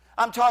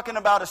 I'm talking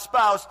about a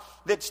spouse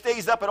that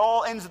stays up at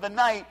all ends of the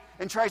night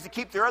and tries to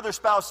keep their other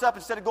spouse up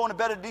instead of going to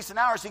bed at a decent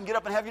hour so you can get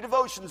up and have your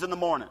devotions in the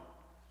morning.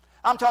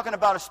 I'm talking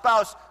about a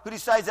spouse who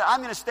decides that I'm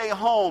going to stay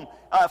home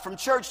from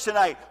church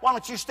tonight. Why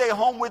don't you stay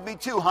home with me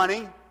too,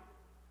 honey?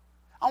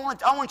 I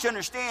want you to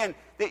understand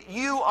that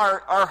you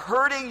are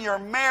hurting your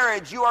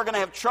marriage. You are going to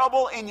have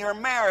trouble in your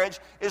marriage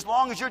as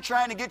long as you're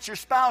trying to get your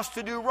spouse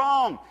to do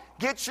wrong.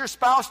 Get your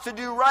spouse to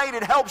do right.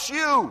 It helps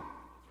you.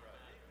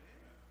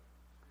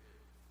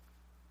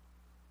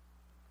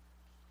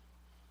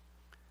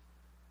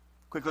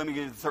 Quick, let me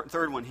get the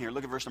third one here.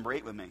 Look at verse number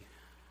 8 with me.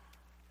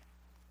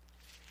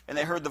 And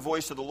they heard the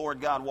voice of the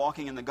Lord God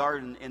walking in the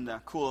garden in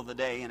the cool of the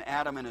day, and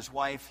Adam and his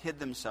wife hid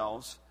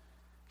themselves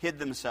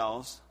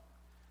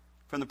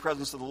from the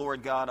presence of the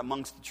Lord God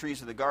amongst the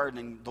trees of the garden.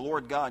 And the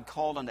Lord God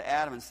called unto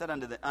Adam and said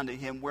unto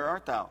him, where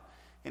art thou?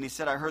 And he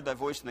said, I heard thy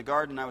voice in the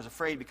garden, and I was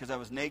afraid because I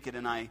was naked,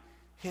 and I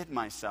hid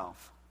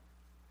myself.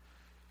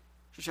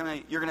 You're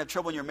going to have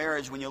trouble in your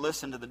marriage when you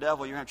listen to the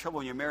devil. You're going to have trouble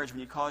in your marriage when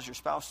you cause your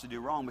spouse to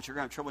do wrong, but you're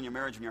going to have trouble in your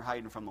marriage when you're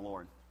hiding from the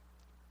Lord.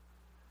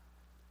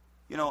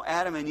 You know,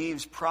 Adam and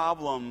Eve's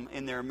problem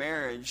in their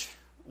marriage,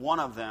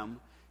 one of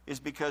them, is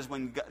because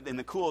in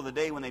the cool of the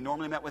day when they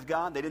normally met with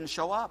God, they didn't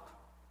show up.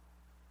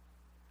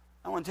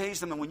 I want to tell you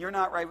something. When you're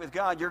not right with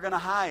God, you're going to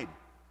hide.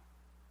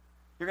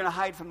 You're going to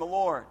hide from the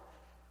Lord.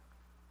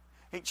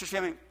 Hey, church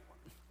family,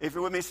 if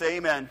you're with me, say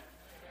amen.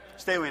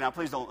 Stay with me now.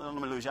 Please don't let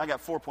me lose you. I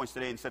got 4 points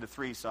today instead of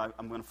 3, so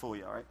I'm going to fool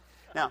you, all right?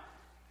 Now,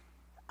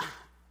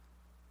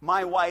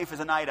 my wife is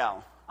a night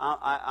owl.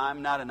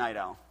 I'm not a night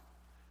owl.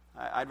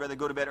 I'd rather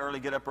go to bed early,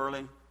 get up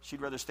early.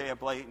 She'd rather stay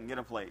up late and get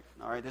up late,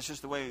 all right? That's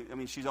just the way. I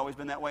mean, she's always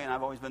been that way, and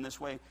I've always been this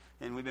way,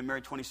 and we've been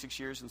married 26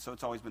 years, and so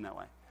it's always been that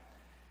way.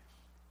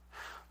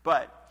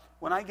 But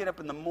when I get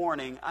up in the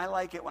morning, I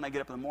like it when I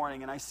get up in the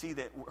morning and I see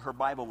that her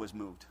Bible was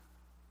moved.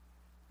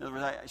 In other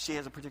words, she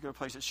has a particular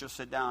place that she'll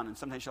sit down, and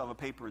sometimes she'll have a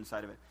paper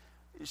inside of it.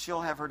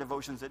 She'll have her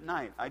devotions at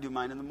night. I do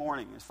mine in the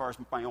morning as far as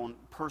my own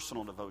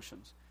personal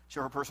devotions.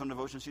 Her personal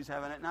devotions she's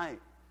having at night.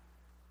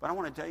 But I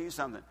want to tell you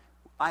something.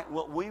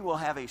 We will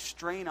have a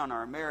strain on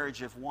our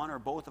marriage if one or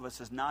both of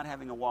us is not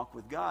having a walk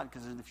with God,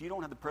 because if you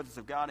don't have the presence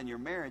of God in your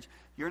marriage,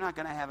 you're not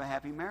going to have a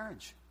happy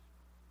marriage.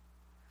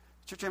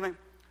 Church,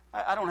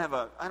 I don't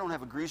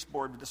have a grease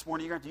board, but this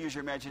morning you're going to have to use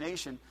your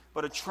imagination.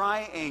 But a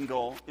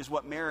triangle is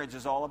what marriage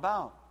is all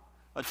about.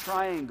 A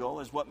triangle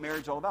is what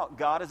marriage is all about.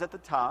 God is at the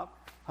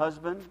top,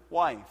 husband,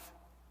 wife.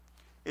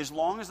 As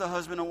long as the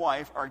husband and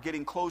wife are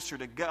getting closer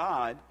to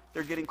God,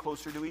 they're getting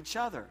closer to each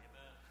other. Amen.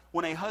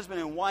 When a husband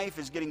and wife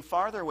is getting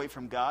farther away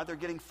from God, they're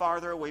getting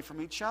farther away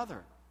from each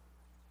other.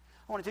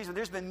 I want to tell you something.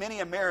 There's been many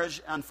a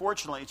marriage,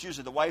 unfortunately, it's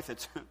usually the wife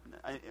that's,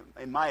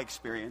 in my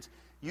experience,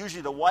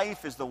 usually the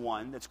wife is the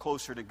one that's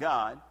closer to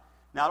God.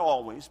 Not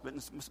always, but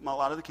in a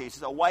lot of the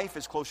cases, a wife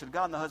is closer to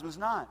God and the husband's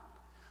not.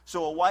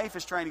 So a wife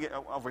is trying to get,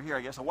 over here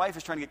I guess, a wife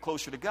is trying to get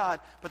closer to God,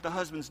 but the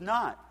husband's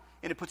not.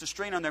 And it puts a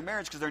strain on their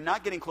marriage because they're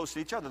not getting close to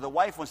each other. The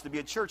wife wants to be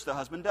at church, the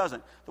husband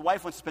doesn't. The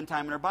wife wants to spend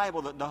time in her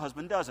Bible, the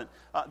husband doesn't.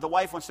 The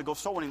wife wants to go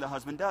soul winning, the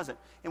husband doesn't.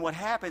 And what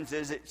happens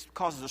is it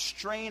causes a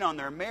strain on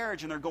their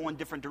marriage, and they're going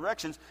different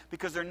directions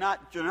because they're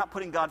not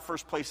putting God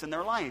first place in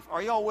their life.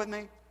 Are you all with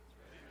me?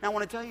 Now, I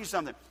want to tell you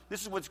something.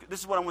 This is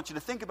what I want you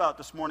to think about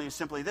this morning is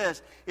simply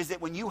this, is that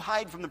when you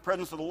hide from the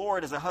presence of the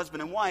Lord as a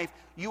husband and wife,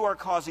 you are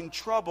causing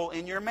trouble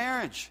in your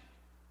marriage.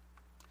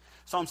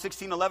 Psalm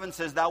 16:11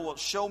 says, "Thou wilt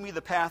show me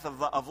the path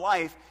of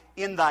life.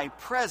 In thy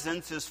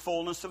presence is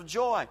fullness of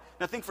joy."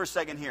 Now think for a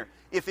second here.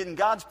 If in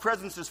God's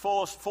presence is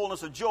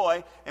fullness of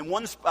joy, and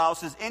one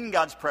spouse is in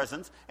God's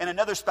presence, and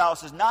another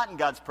spouse is not in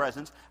God's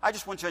presence, I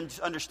just want you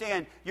to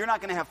understand, you're not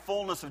going to have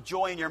fullness of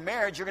joy in your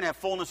marriage. You're going to have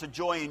fullness of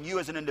joy in you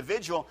as an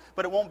individual,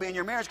 but it won't be in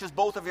your marriage because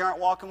both of you aren't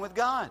walking with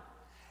God.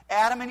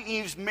 Adam and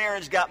Eve's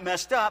marriage got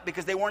messed up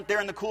because they weren't there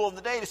in the cool of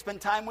the day to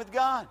spend time with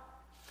God.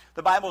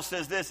 The Bible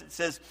says this, it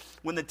says,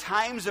 when the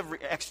times of,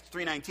 Acts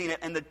 3:19,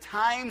 and the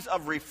times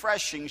of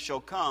refreshing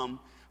shall come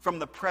from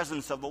the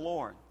presence of the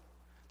Lord.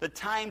 The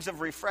times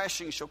of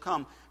refreshing shall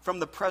come from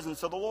the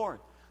presence of the Lord.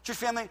 Church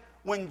family,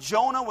 when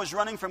Jonah was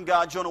running from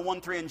God, Jonah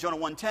 1:3 and Jonah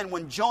 1:10,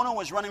 when Jonah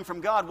was running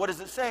from God, what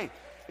does it say?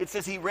 It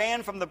says he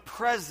ran from the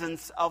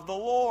presence of the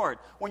Lord.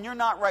 When you're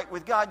not right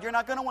with God, you're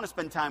not going to want to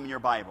spend time in your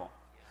Bible.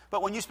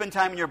 But when you spend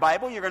time in your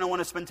Bible, you're going to want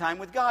to spend time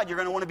with God. You're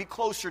going to want to be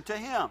closer to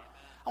Him.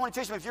 I want to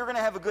tell you something, if you're going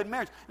to have a good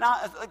marriage. Now,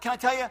 can I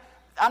tell you,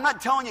 I'm not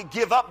telling you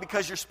give up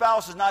because your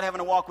spouse is not having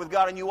a walk with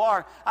God and you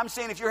are. I'm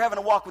saying if you're having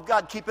a walk with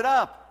God, keep it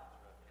up.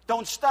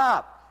 Don't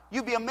stop.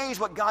 You'd be amazed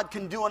what God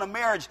can do in a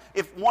marriage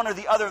if one or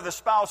the other of the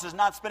spouse is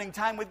not spending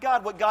time with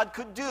God, what God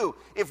could do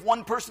if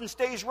one person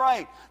stays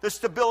right. The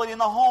stability in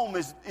the home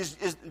is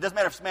doesn't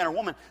matter if it's a man or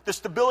woman, the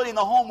stability in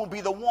the home will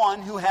be the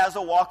one who has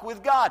a walk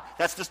with God.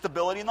 That's the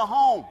stability in the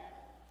home.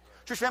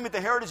 Church family, at the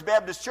Heritage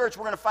Baptist Church,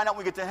 we're going to find out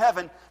when we get to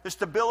heaven, the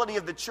stability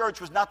of the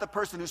church was not the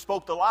person who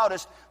spoke the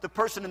loudest, the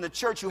person in the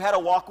church who had a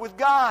walk with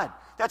God.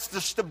 That's the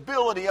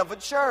stability of a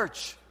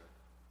church.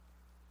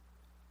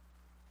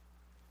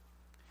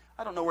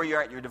 I don't know where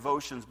you're at in your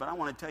devotions, but I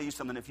want to tell you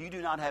something. If you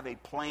do not have a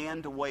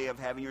planned way of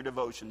having your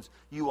devotions,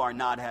 you are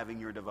not having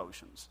your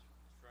devotions.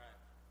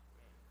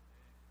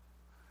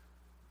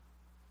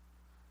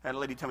 I had a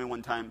lady tell me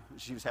one time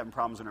she was having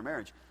problems in her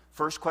marriage.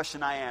 First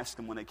question I asked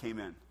them when they came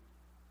in,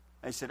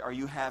 I said, "Are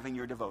you having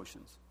your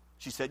devotions?"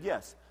 She said,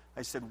 "Yes."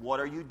 I said,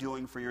 "What are you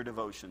doing for your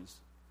devotions?"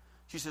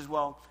 She says,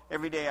 "Well,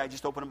 every day I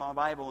just open up my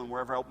Bible, and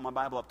wherever I open my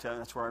Bible up to,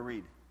 that's where I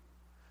read."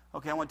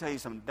 Okay, I want to tell you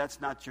something.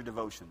 That's not your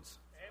devotions.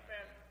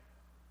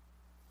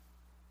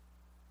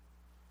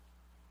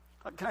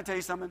 Amen. Can I tell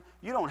you something?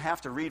 You don't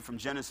have to read from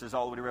Genesis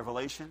all the way to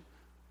Revelation.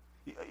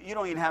 You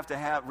don't even have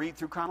to read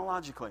through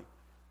chronologically.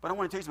 But I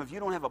want to tell you something. If you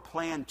don't have a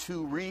plan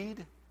to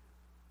read,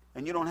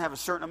 and you don't have a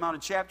certain amount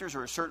of chapters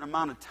or a certain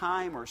amount of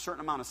time or a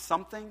certain amount of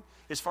something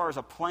as far as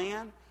a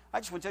plan, I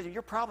just want to tell you,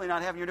 you're probably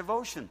not having your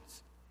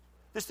devotions.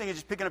 This thing is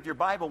just picking up your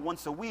Bible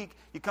once a week.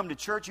 You come to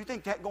church. You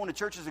think going to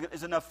church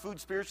is enough food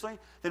spiritually?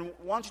 Then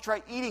why don't you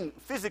try eating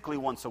physically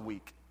once a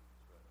week?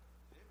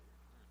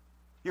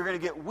 You're going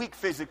to get weak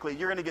physically.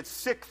 You're going to get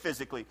sick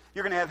physically.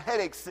 You're going to have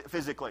headaches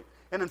physically.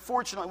 And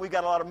unfortunately, we've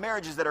got a lot of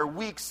marriages that are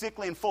weak,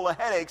 sickly, and full of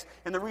headaches.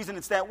 And the reason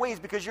it's that way is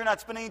because you're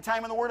not spending any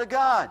time in the Word of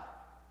God.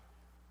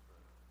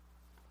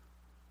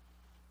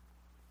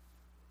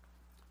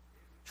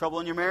 Trouble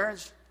in your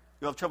marriage?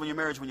 You'll have trouble in your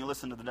marriage when you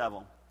listen to the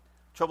devil.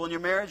 Trouble in your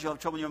marriage? You'll have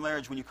trouble in your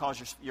marriage when you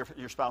cause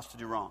your spouse to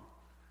do wrong.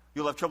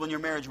 You'll have trouble in your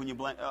marriage when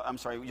you'll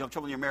have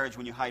trouble in your marriage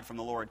when you hide from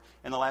the Lord.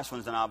 And the last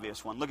one is an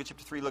obvious one. Look at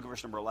chapter 3, look at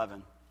verse number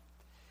 11.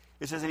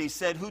 It says, "And he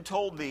said, Who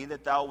told thee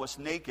that thou wast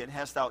naked?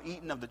 Hast thou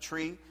eaten of the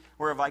tree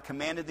whereof I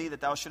commanded thee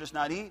that thou shouldest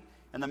not eat?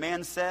 And the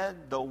man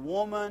said, The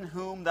woman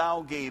whom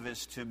thou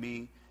gavest to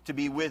me to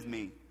be with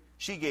me,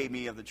 she gave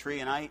me of the tree,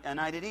 and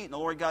I did eat. And the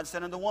Lord God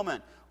said unto the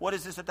woman, What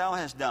is this that thou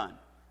hast done?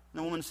 And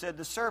the woman said,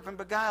 The serpent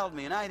beguiled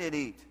me, and I did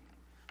eat."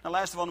 Now,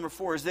 last of all, number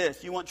 4 is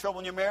this. You want trouble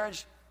in your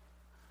marriage?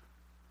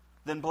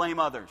 Then blame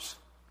others.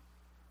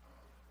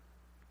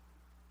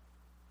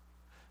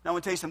 Now, I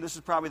want to tell you something. This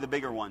is probably the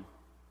bigger one.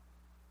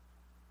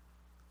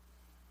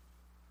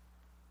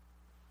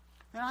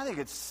 And I think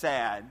it's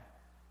sad.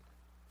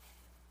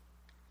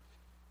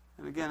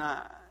 And again,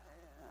 I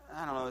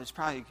don't know. It's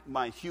probably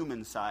my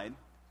human side.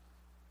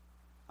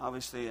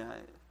 Obviously,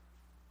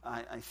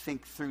 I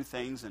think through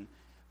things,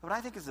 but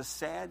I think it's a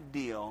sad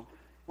deal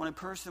when a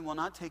person will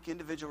not take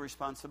individual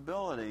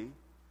responsibility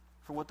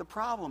for what the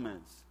problem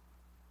is.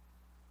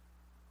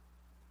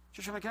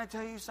 Church, can I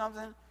tell you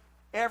something?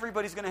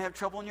 Everybody's going to have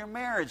trouble in your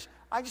marriage.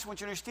 I just want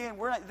you to understand,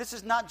 this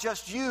is not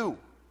just you.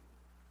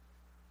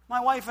 My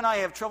wife and I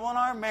have trouble in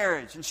our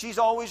marriage, and she's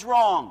always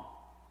wrong.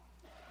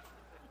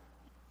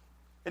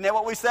 Isn't that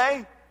what we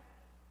say?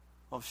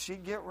 Well, if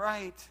she'd get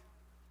right,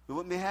 we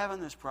wouldn't be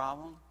having this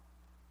problem.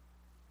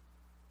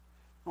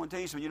 I want to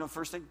tell you something. You know,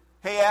 first thing,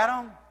 hey,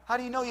 Adam, how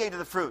do you know you ate of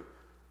the fruit?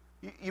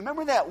 You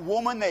remember that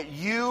woman that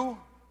you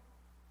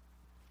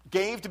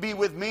gave to be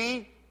with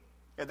me?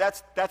 Yeah,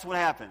 that's what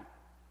happened.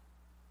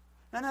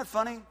 Isn't that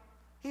funny?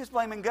 He was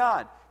blaming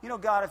God. You know,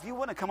 God, if you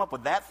wouldn't have come up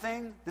with that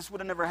thing, this would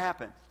have never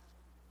happened.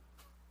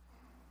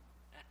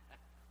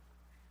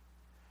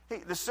 Hey,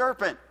 the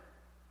serpent,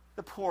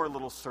 the poor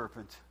little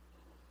serpent.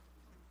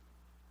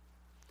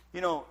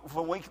 You know,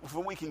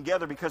 when we can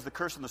gather, because the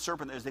curse on the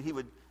serpent is that he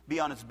would be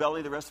on its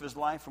belly the rest of his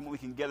life, from what we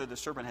can gather, the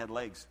serpent had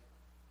legs.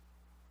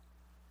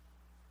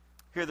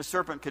 Here the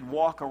serpent could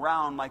walk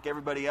around like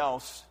everybody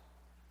else.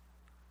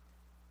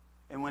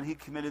 And when he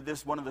committed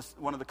this, one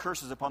of the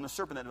curses upon the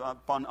serpent, that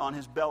on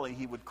his belly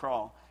he would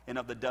crawl, and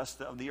of the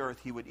dust of the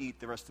earth he would eat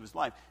the rest of his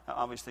life. Now,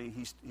 obviously,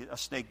 a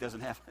snake doesn't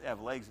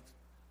have legs. It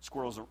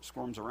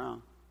squirms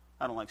around.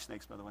 I don't like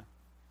snakes, by the way.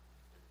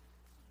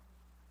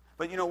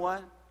 But you know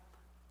what?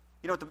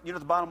 You know what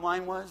the bottom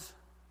line was?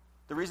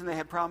 The reason they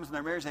had problems in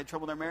their marriage, they had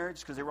trouble in their marriage,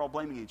 because they were all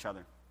blaming each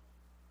other.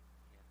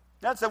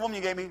 That's that woman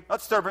you gave me.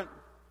 That's the serpent.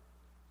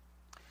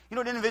 You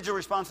know what individual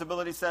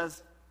responsibility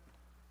says?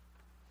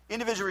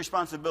 Individual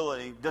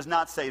responsibility does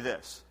not say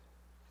this.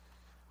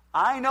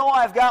 I know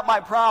I've got my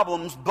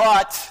problems,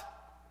 but...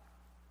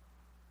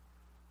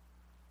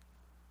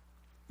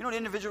 You know what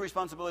individual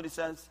responsibility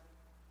says?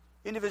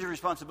 Individual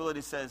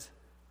responsibility says,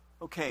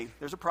 okay,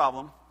 there's a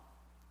problem,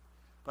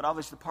 but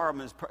obviously the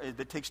problem is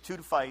it takes two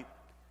to fight.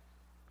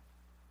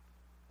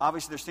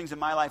 Obviously there's things in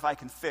my life I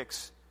can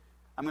fix.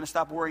 I'm going to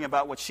stop worrying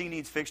about what she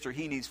needs fixed or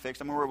he needs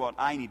fixed. I'm going to worry about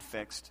what I need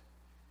fixed.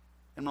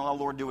 And allow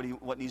the Lord do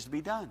what needs to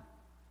be done.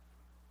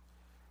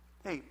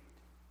 Hey,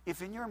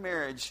 if in your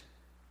marriage,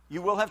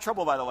 you will have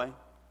trouble, by the way.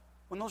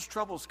 When those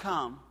troubles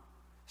come,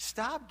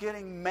 stop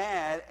getting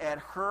mad at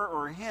her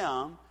or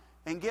him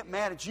and get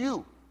mad at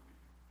you.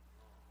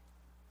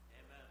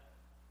 Amen.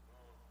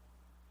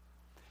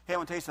 Hey, I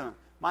want to tell you something.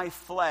 My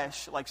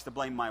flesh likes to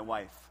blame my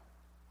wife.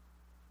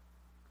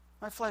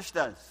 My flesh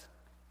does.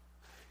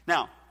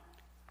 Now,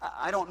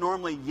 I don't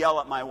normally yell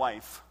at my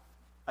wife.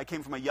 I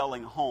came from a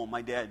yelling home.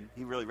 My dad,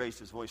 he really raised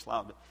his voice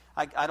loud. But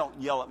I don't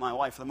yell at my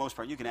wife for the most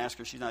part. You can ask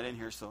her. She's not in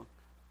here, so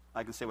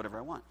I can say whatever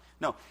I want.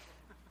 No.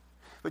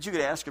 But you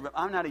could ask her. But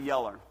I'm not a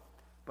yeller.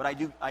 But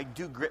I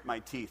do grit my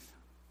teeth.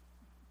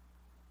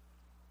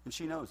 And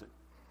she knows it.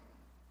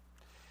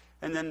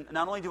 And then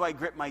not only do I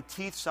grit my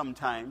teeth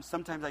sometimes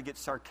I get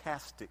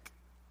sarcastic.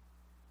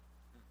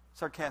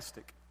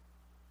 Sarcastic.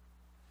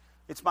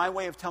 It's my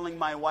way of telling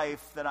my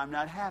wife that I'm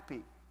not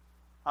happy.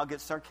 I'll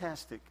get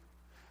sarcastic.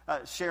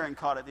 Sharon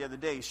caught it the other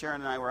day.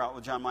 Sharon and I were out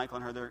with John Michael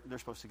and her. They're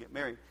supposed to get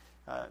married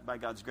by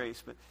God's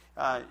grace. But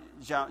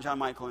John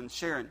Michael and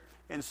Sharon.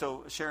 And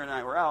so Sharon and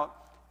I were out,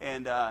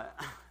 and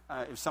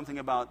it was something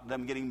about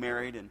them getting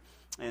married.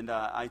 And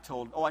I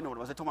told, I know what it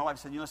was. I told my wife, I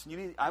said,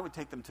 listen, I would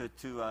take them to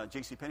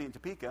JCPenney in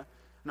Topeka.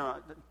 No,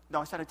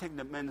 I said I'd take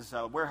them to Men's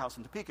Warehouse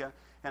in Topeka,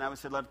 and I would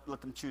say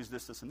let them choose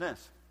this, this, and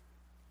this.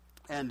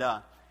 And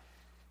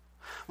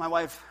my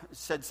wife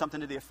said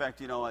something to the effect,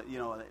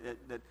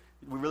 that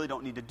we really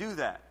don't need to do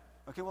that.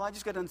 Okay, well, I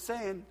just got done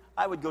saying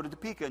I would go to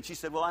Topeka. And she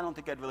said, well, I don't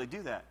think I'd really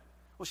do that.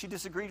 Well, she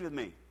disagreed with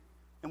me.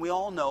 And we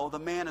all know the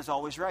man is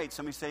always right.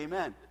 Somebody say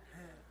amen.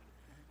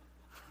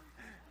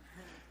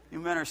 You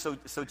men are so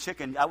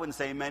chicken. I wouldn't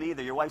say amen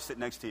either. Your wife's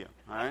sitting next to you.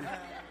 All right?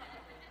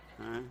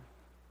 All right?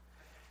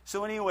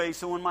 So anyway,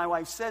 when my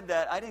wife said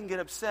that, I didn't get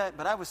upset,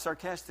 but I was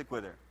sarcastic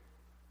with her.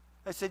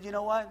 I said, you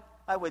know what?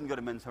 I wouldn't go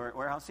to Men's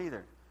Warehouse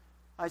either.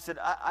 I said,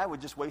 I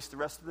would just waste the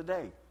rest of the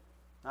day.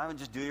 I would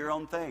just do your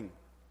own thing.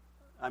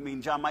 I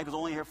mean, John Michael's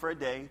only here for a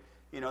day.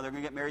 They're going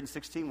to get married in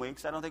 16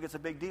 weeks. I don't think it's a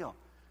big deal.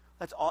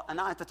 That's all. And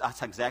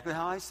that's exactly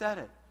how I said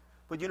it.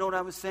 But you know what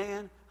I was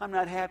saying? I'm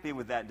not happy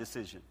with that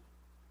decision.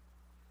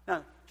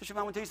 Now, just I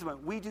want to tell you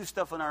something. We do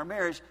stuff in our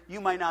marriage. You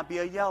might not be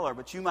a yeller,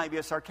 but you might be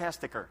a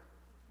sarcasticer.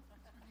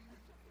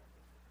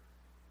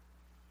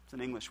 It's an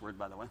English word,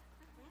 by the way.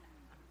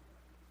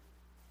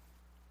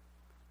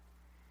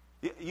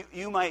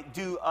 You might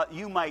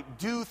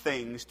do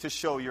things to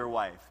show your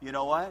wife. You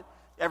know what?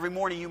 Every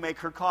morning you make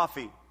her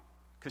coffee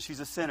because she's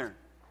a sinner.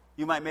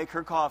 You might make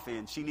her coffee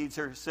and she needs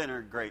her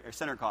sinner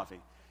coffee.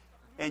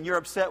 And you're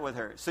upset with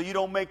her. So you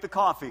don't make the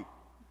coffee.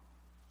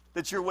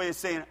 That's your way of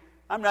saying,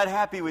 I'm not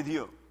happy with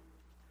you.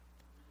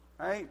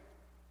 All right?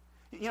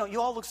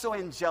 You all look so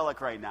angelic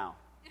right now.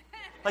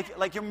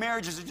 Like your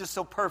marriages are just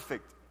so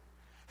perfect.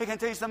 Hey, can I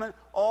tell you something?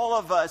 All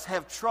of us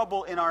have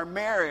trouble in our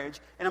marriage.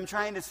 And I'm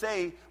trying to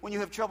say, when you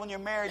have trouble in your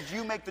marriage,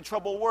 you make the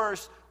trouble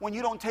worse when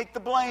you don't take the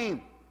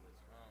blame.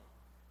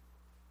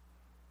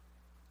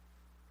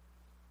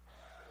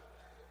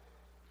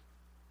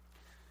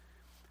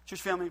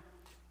 Church family,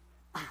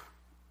 all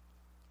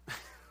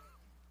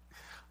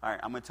right,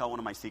 I'm going to tell one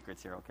of my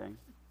secrets here, okay?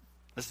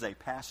 This is a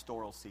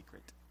pastoral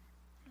secret.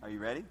 Are you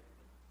ready?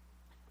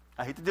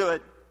 I hate to do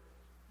it.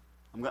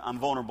 I'm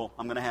vulnerable.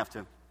 I'm going to have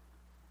to.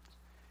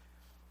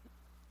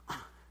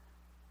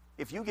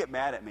 If you get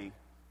mad at me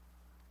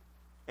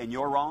and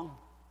you're wrong,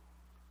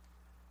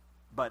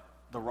 but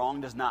the wrong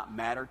does not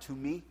matter to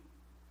me,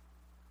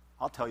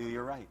 I'll tell you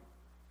you're right.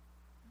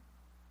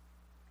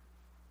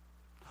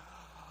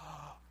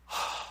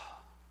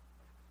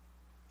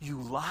 You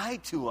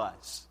lied to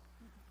us.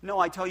 No,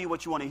 I tell you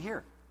what you want to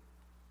hear.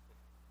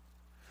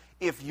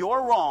 If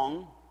you're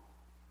wrong,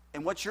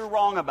 and what you're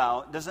wrong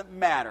about doesn't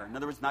matter. In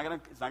other words,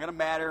 it's not gonna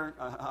matter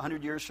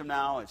 100 years from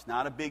now. It's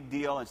not a big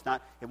deal.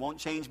 It won't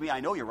change me.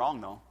 I know you're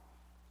wrong, though.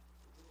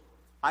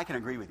 I can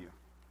agree with you.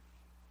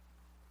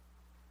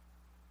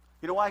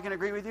 You know why I can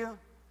agree with you?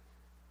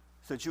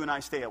 So that you and I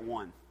stay at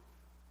one.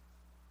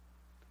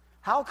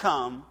 How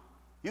come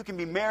you can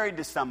be married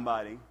to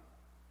somebody,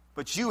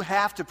 but you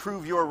have to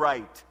prove you're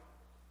right?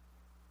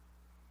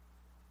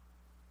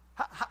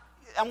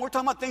 And we're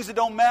talking about things that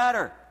don't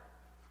matter.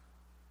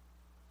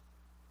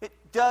 It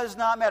does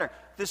not matter.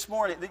 This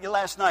morning,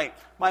 last night,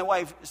 my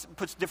wife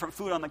puts different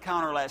food on the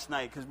counter last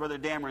night because Brother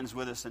Dameron's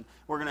with us, and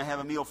we're going to have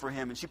a meal for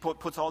him. And she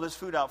puts all this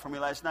food out for me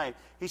last night.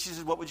 She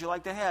says, what would you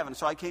like to have? And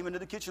so I came into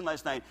the kitchen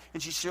last night,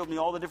 and she showed me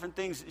all the different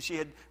things. She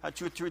had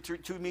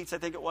two meats, I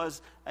think it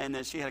was, and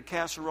then she had a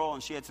casserole,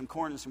 and she had some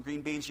corn and some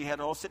green beans. She had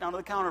it all sitting on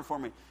the counter for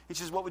me. And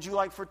she says, what would you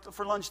like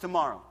for lunch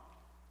tomorrow?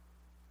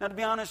 Now, to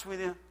be honest with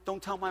you,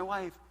 don't tell my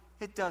wife.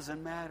 It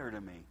doesn't matter to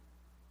me.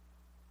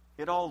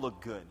 It all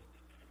looked good.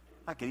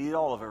 I could eat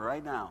all of it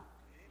right now.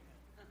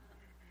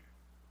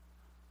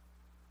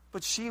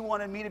 But she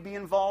wanted me to be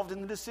involved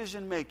in the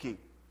decision making.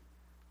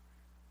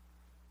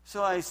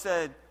 So I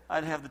said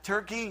I'd have the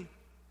turkey,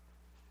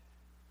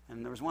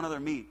 and there was one other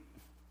meat.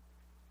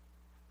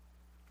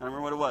 I don't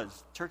remember what it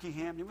was. Turkey,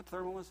 ham. You know what the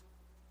third one was?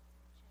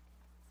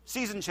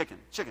 Seasoned chicken.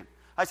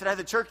 I said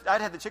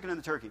I'd have the chicken and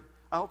the turkey.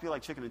 I hope you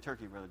like chicken and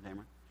turkey, Brother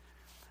Damer.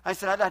 I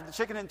said I'd have the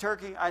chicken and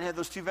turkey. I'd have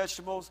those two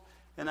vegetables,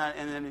 and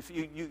then if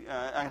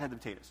I'd have the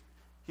potatoes.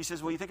 He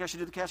says, well, you think I should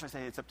do the casserole? I say,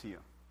 hey, it's up to you.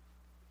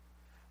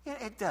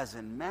 It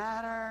doesn't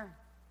matter.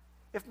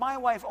 If my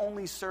wife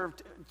only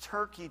served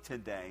turkey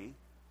today,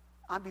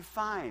 I'd be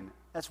fine.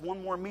 That's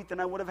one more meat than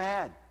I would have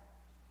had.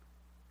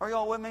 Are you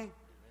all with me?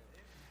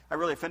 I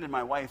really offended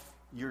my wife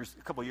a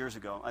couple years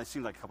ago. It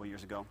seemed like a couple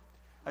years ago.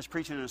 I was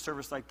preaching in a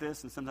service like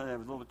this, and sometimes I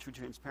was a little bit too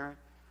transparent.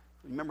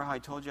 Remember how I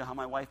told you how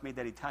my wife made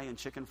that Italian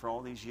chicken for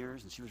all these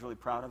years, and she was really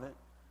proud of it?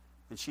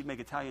 And she'd make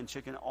Italian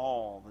chicken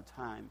all the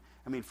time.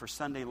 I mean, for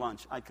Sunday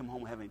lunch, I'd come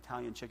home and have an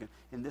Italian chicken.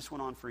 And this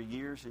went on for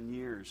years and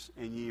years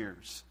and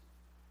years.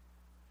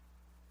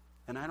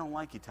 And I don't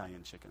like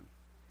Italian chicken.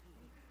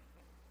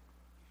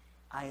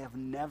 I have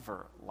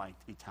never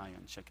liked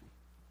Italian chicken.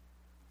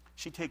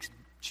 She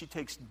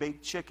takes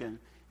baked chicken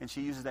and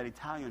she uses that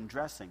Italian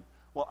dressing.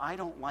 Well, I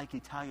don't like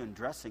Italian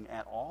dressing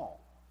at all.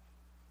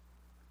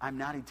 I'm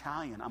not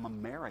Italian. I'm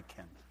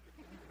American.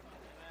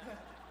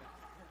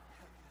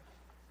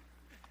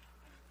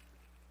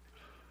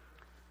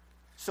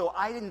 So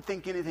I didn't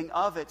think anything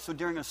of it. So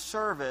during a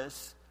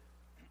service,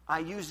 I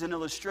used an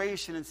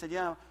illustration and said,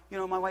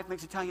 my wife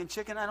makes Italian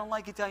chicken. I don't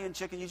like Italian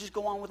chicken. You just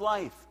go on with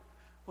life.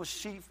 Well,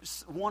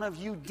 one of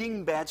you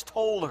dingbats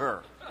told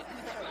her.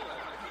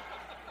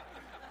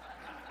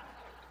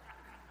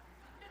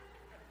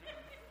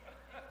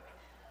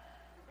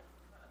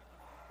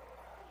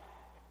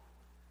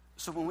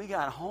 So when we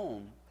got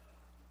home,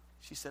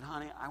 she said,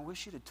 honey, I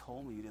wish you'd have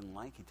told me you didn't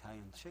like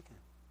Italian chicken.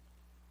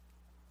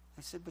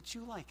 I said, but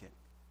you like it.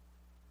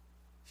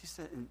 She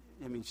said,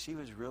 she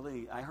was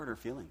really, I hurt her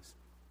feelings.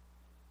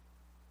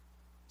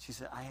 She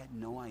said, I had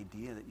no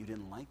idea that you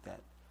didn't like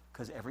that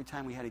because every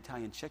time we had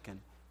Italian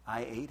chicken,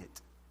 I ate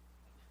it.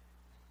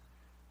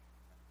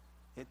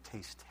 It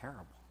tastes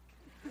terrible.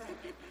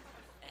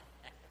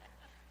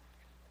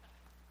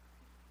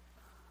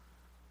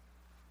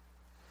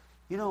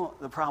 You know,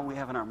 the problem we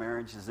have in our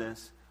marriage is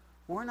this.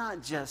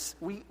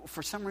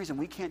 For some reason,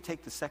 we can't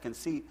take the second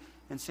seat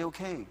and say,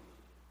 okay,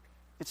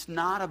 it's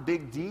not a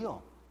big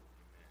deal.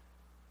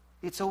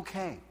 It's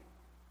okay.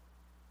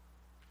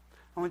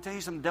 I want to tell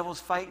you some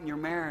devil's fight in your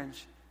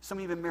marriage. Some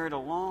of you have been married a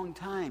long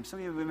time. Some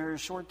of you have been married a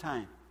short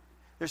time.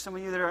 There's some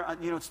of you that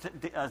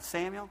are,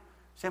 Samuel,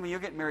 you're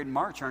getting married in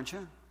March, aren't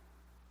you?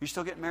 You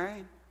still getting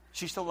married?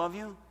 She still love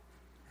you?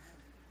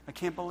 I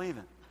can't believe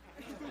it.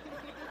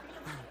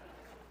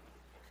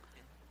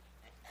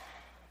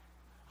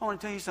 I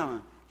want to tell you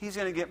something. He's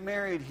going to get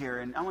married here,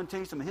 and I want to tell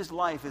you something. His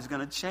life is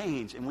going to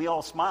change, and we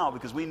all smile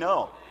because we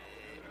know.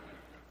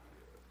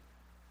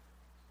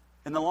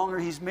 And the longer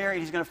he's married,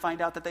 he's going to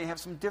find out that they have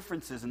some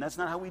differences, and that's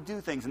not how we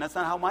do things, and that's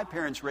not how my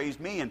parents raised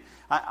me, and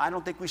I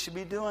don't think we should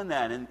be doing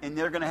that, and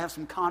they're going to have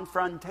some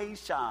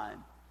confrontation.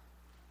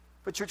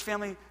 But church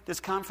family, does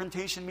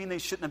confrontation mean they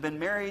shouldn't have been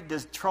married?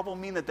 Does trouble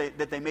mean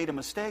that they made a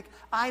mistake?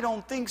 I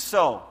don't think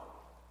so.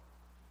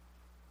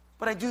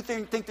 But I do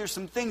think there's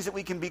some things that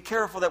we can be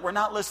careful that we're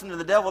not listening to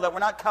the devil, that we're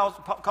not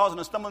causing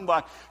a stumbling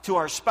block to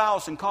our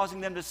spouse and causing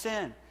them to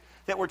sin,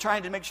 that we're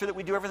trying to make sure that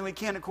we do everything we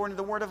can according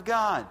to the Word of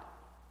God.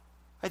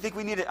 I think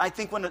we need it. I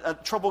think when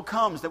trouble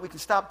comes, that we can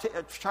stop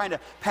trying to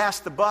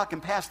pass the buck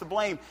and pass the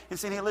blame and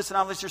say, hey, listen,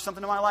 obviously there's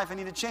something in my life I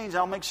need to change.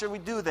 I'll make sure we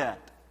do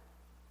that.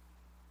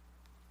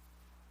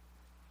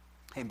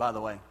 Hey, by the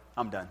way,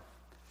 I'm done.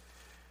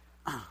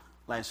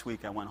 Last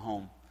week I went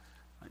home.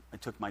 I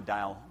took my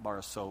Dial bar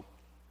of soap.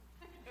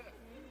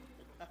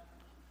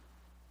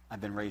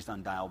 I've been raised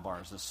on Dial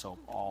bars of soap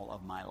all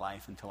of my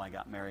life until I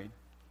got married.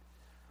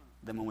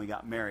 Then when we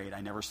got married,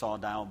 I never saw a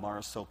Dial bar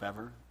of soap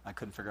ever. I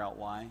couldn't figure out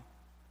why.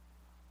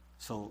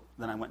 So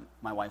then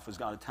my wife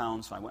was out of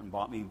town, so I went and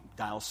bought me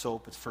Dial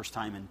soap. It's the first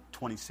time in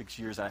 26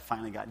 years that I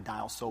finally got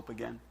Dial soap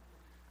again.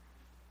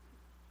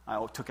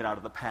 I took it out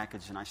of the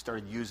package and I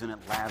started using it,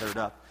 lathered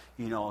up,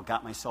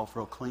 got myself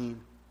real clean.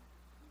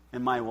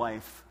 And my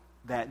wife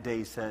that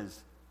day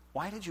says,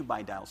 "Why did you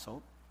buy Dial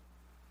soap?"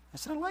 I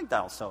said, "I like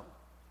Dial soap."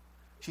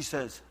 She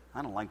says,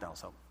 "I don't like Dial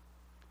soap."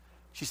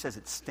 She says,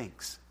 "It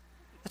stinks."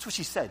 That's what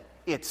she said.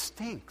 "It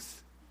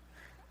stinks."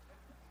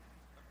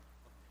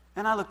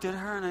 And I looked at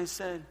her and I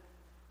said,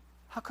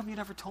 "How come you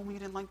never told me you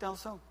didn't like Dial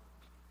soap?"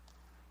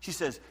 She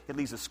says, "It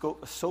leaves a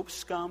soap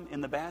scum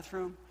in the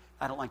bathroom.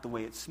 I don't like the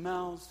way it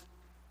smells."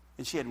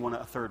 And she had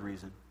a third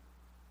reason.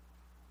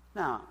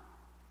 Now,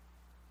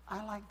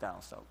 I like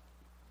Dial soap.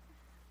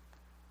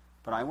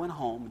 But I went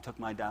home and took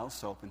my Dial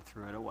soap and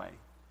threw it away.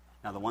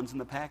 Now, the ones in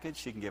the package,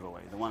 she can give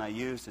away. The one I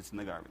used, it's in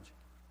the garbage.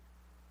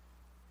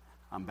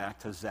 I'm back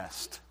to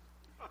Zest.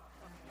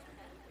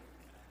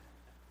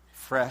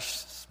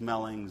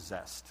 Fresh-smelling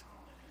Zest.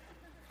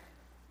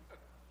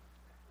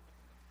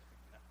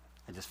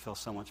 I just feel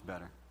so much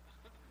better.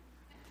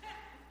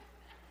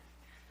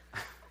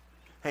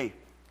 Hey,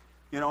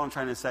 you know what I'm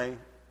trying to say?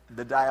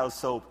 The Dial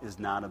soap is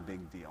not a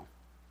big deal.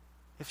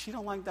 If she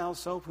don't like Dial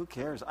soap, who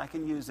cares? I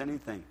can use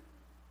anything.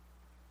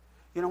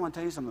 You know, I want to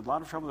tell you something. A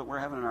lot of trouble that we're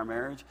having in our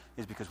marriage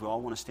is because we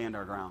all want to stand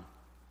our ground.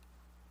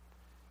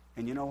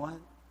 And you know what?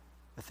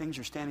 The things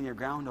you're standing your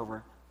ground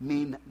over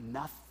mean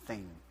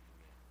nothing.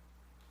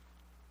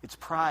 It's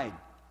pride.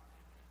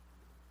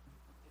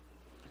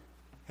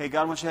 Hey,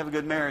 God wants you to have a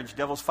good marriage.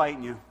 Devil's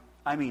fighting you.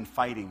 I mean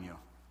fighting you.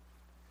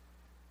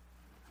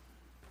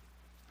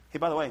 Hey,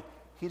 by the way,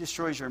 he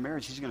destroys your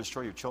marriage, he's going to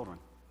destroy your children.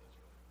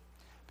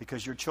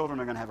 Because your children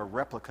are going to have a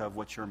replica of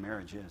what your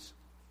marriage is.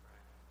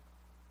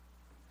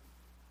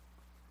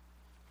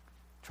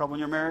 Trouble in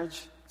your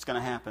marriage? It's going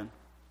to happen.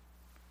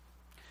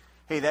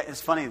 Hey, that is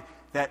funny.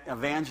 That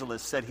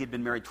evangelist said he'd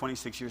been married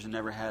 26 years and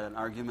never had an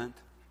argument.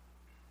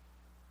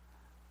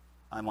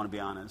 I want to be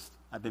honest.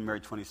 I've been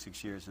married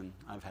 26 years and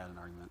I've had an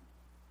argument.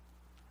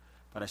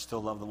 But I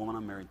still love the woman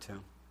I'm married to.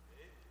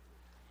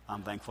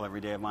 I'm thankful every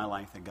day of my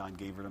life that God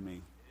gave her to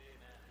me.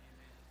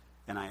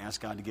 And I ask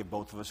God to give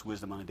both of us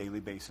wisdom on a daily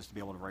basis to be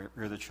able to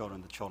rear the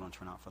children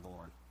turn out for the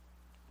Lord.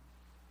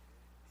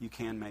 You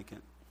can make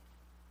it.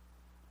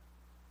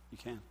 You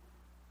can.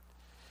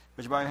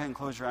 Would you bow your head and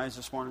close your eyes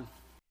this morning?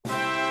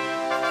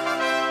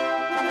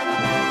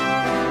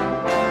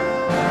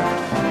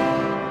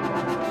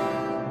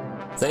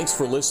 Thanks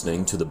for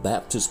listening to the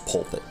Baptist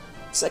Pulpit.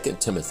 2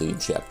 Timothy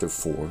chapter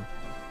 4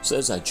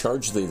 says, "I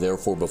charge thee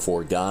therefore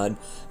before God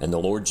and the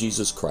Lord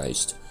Jesus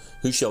Christ,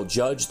 who shall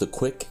judge the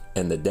quick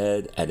and the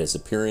dead at his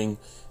appearing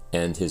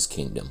and his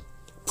kingdom.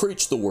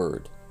 Preach the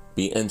word,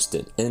 be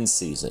instant, in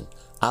season,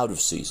 out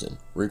of season,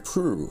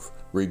 reprove,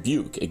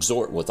 rebuke,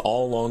 exhort with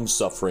all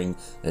long-suffering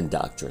and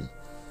doctrine.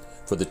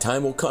 For the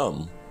time will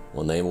come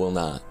when they will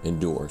not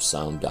endure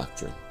sound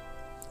doctrine."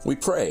 We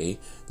pray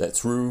that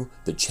through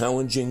the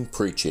challenging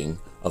preaching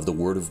of the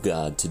Word of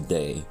God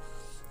today,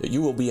 that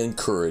you will be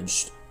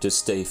encouraged to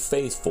stay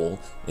faithful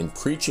in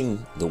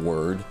preaching the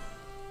Word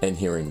and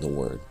hearing the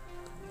Word.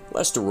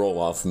 Lester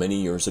Roloff many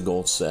years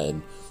ago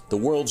said, "The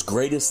world's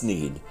greatest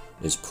need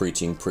is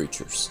preaching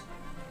preachers."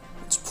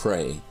 Let's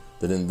pray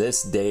that in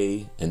this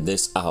day and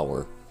this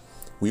hour,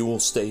 we will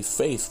stay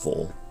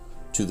faithful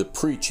to the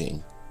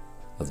preaching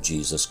of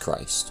Jesus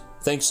Christ.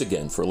 Thanks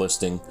again for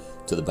listening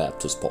to the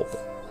Baptist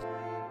Pulpit.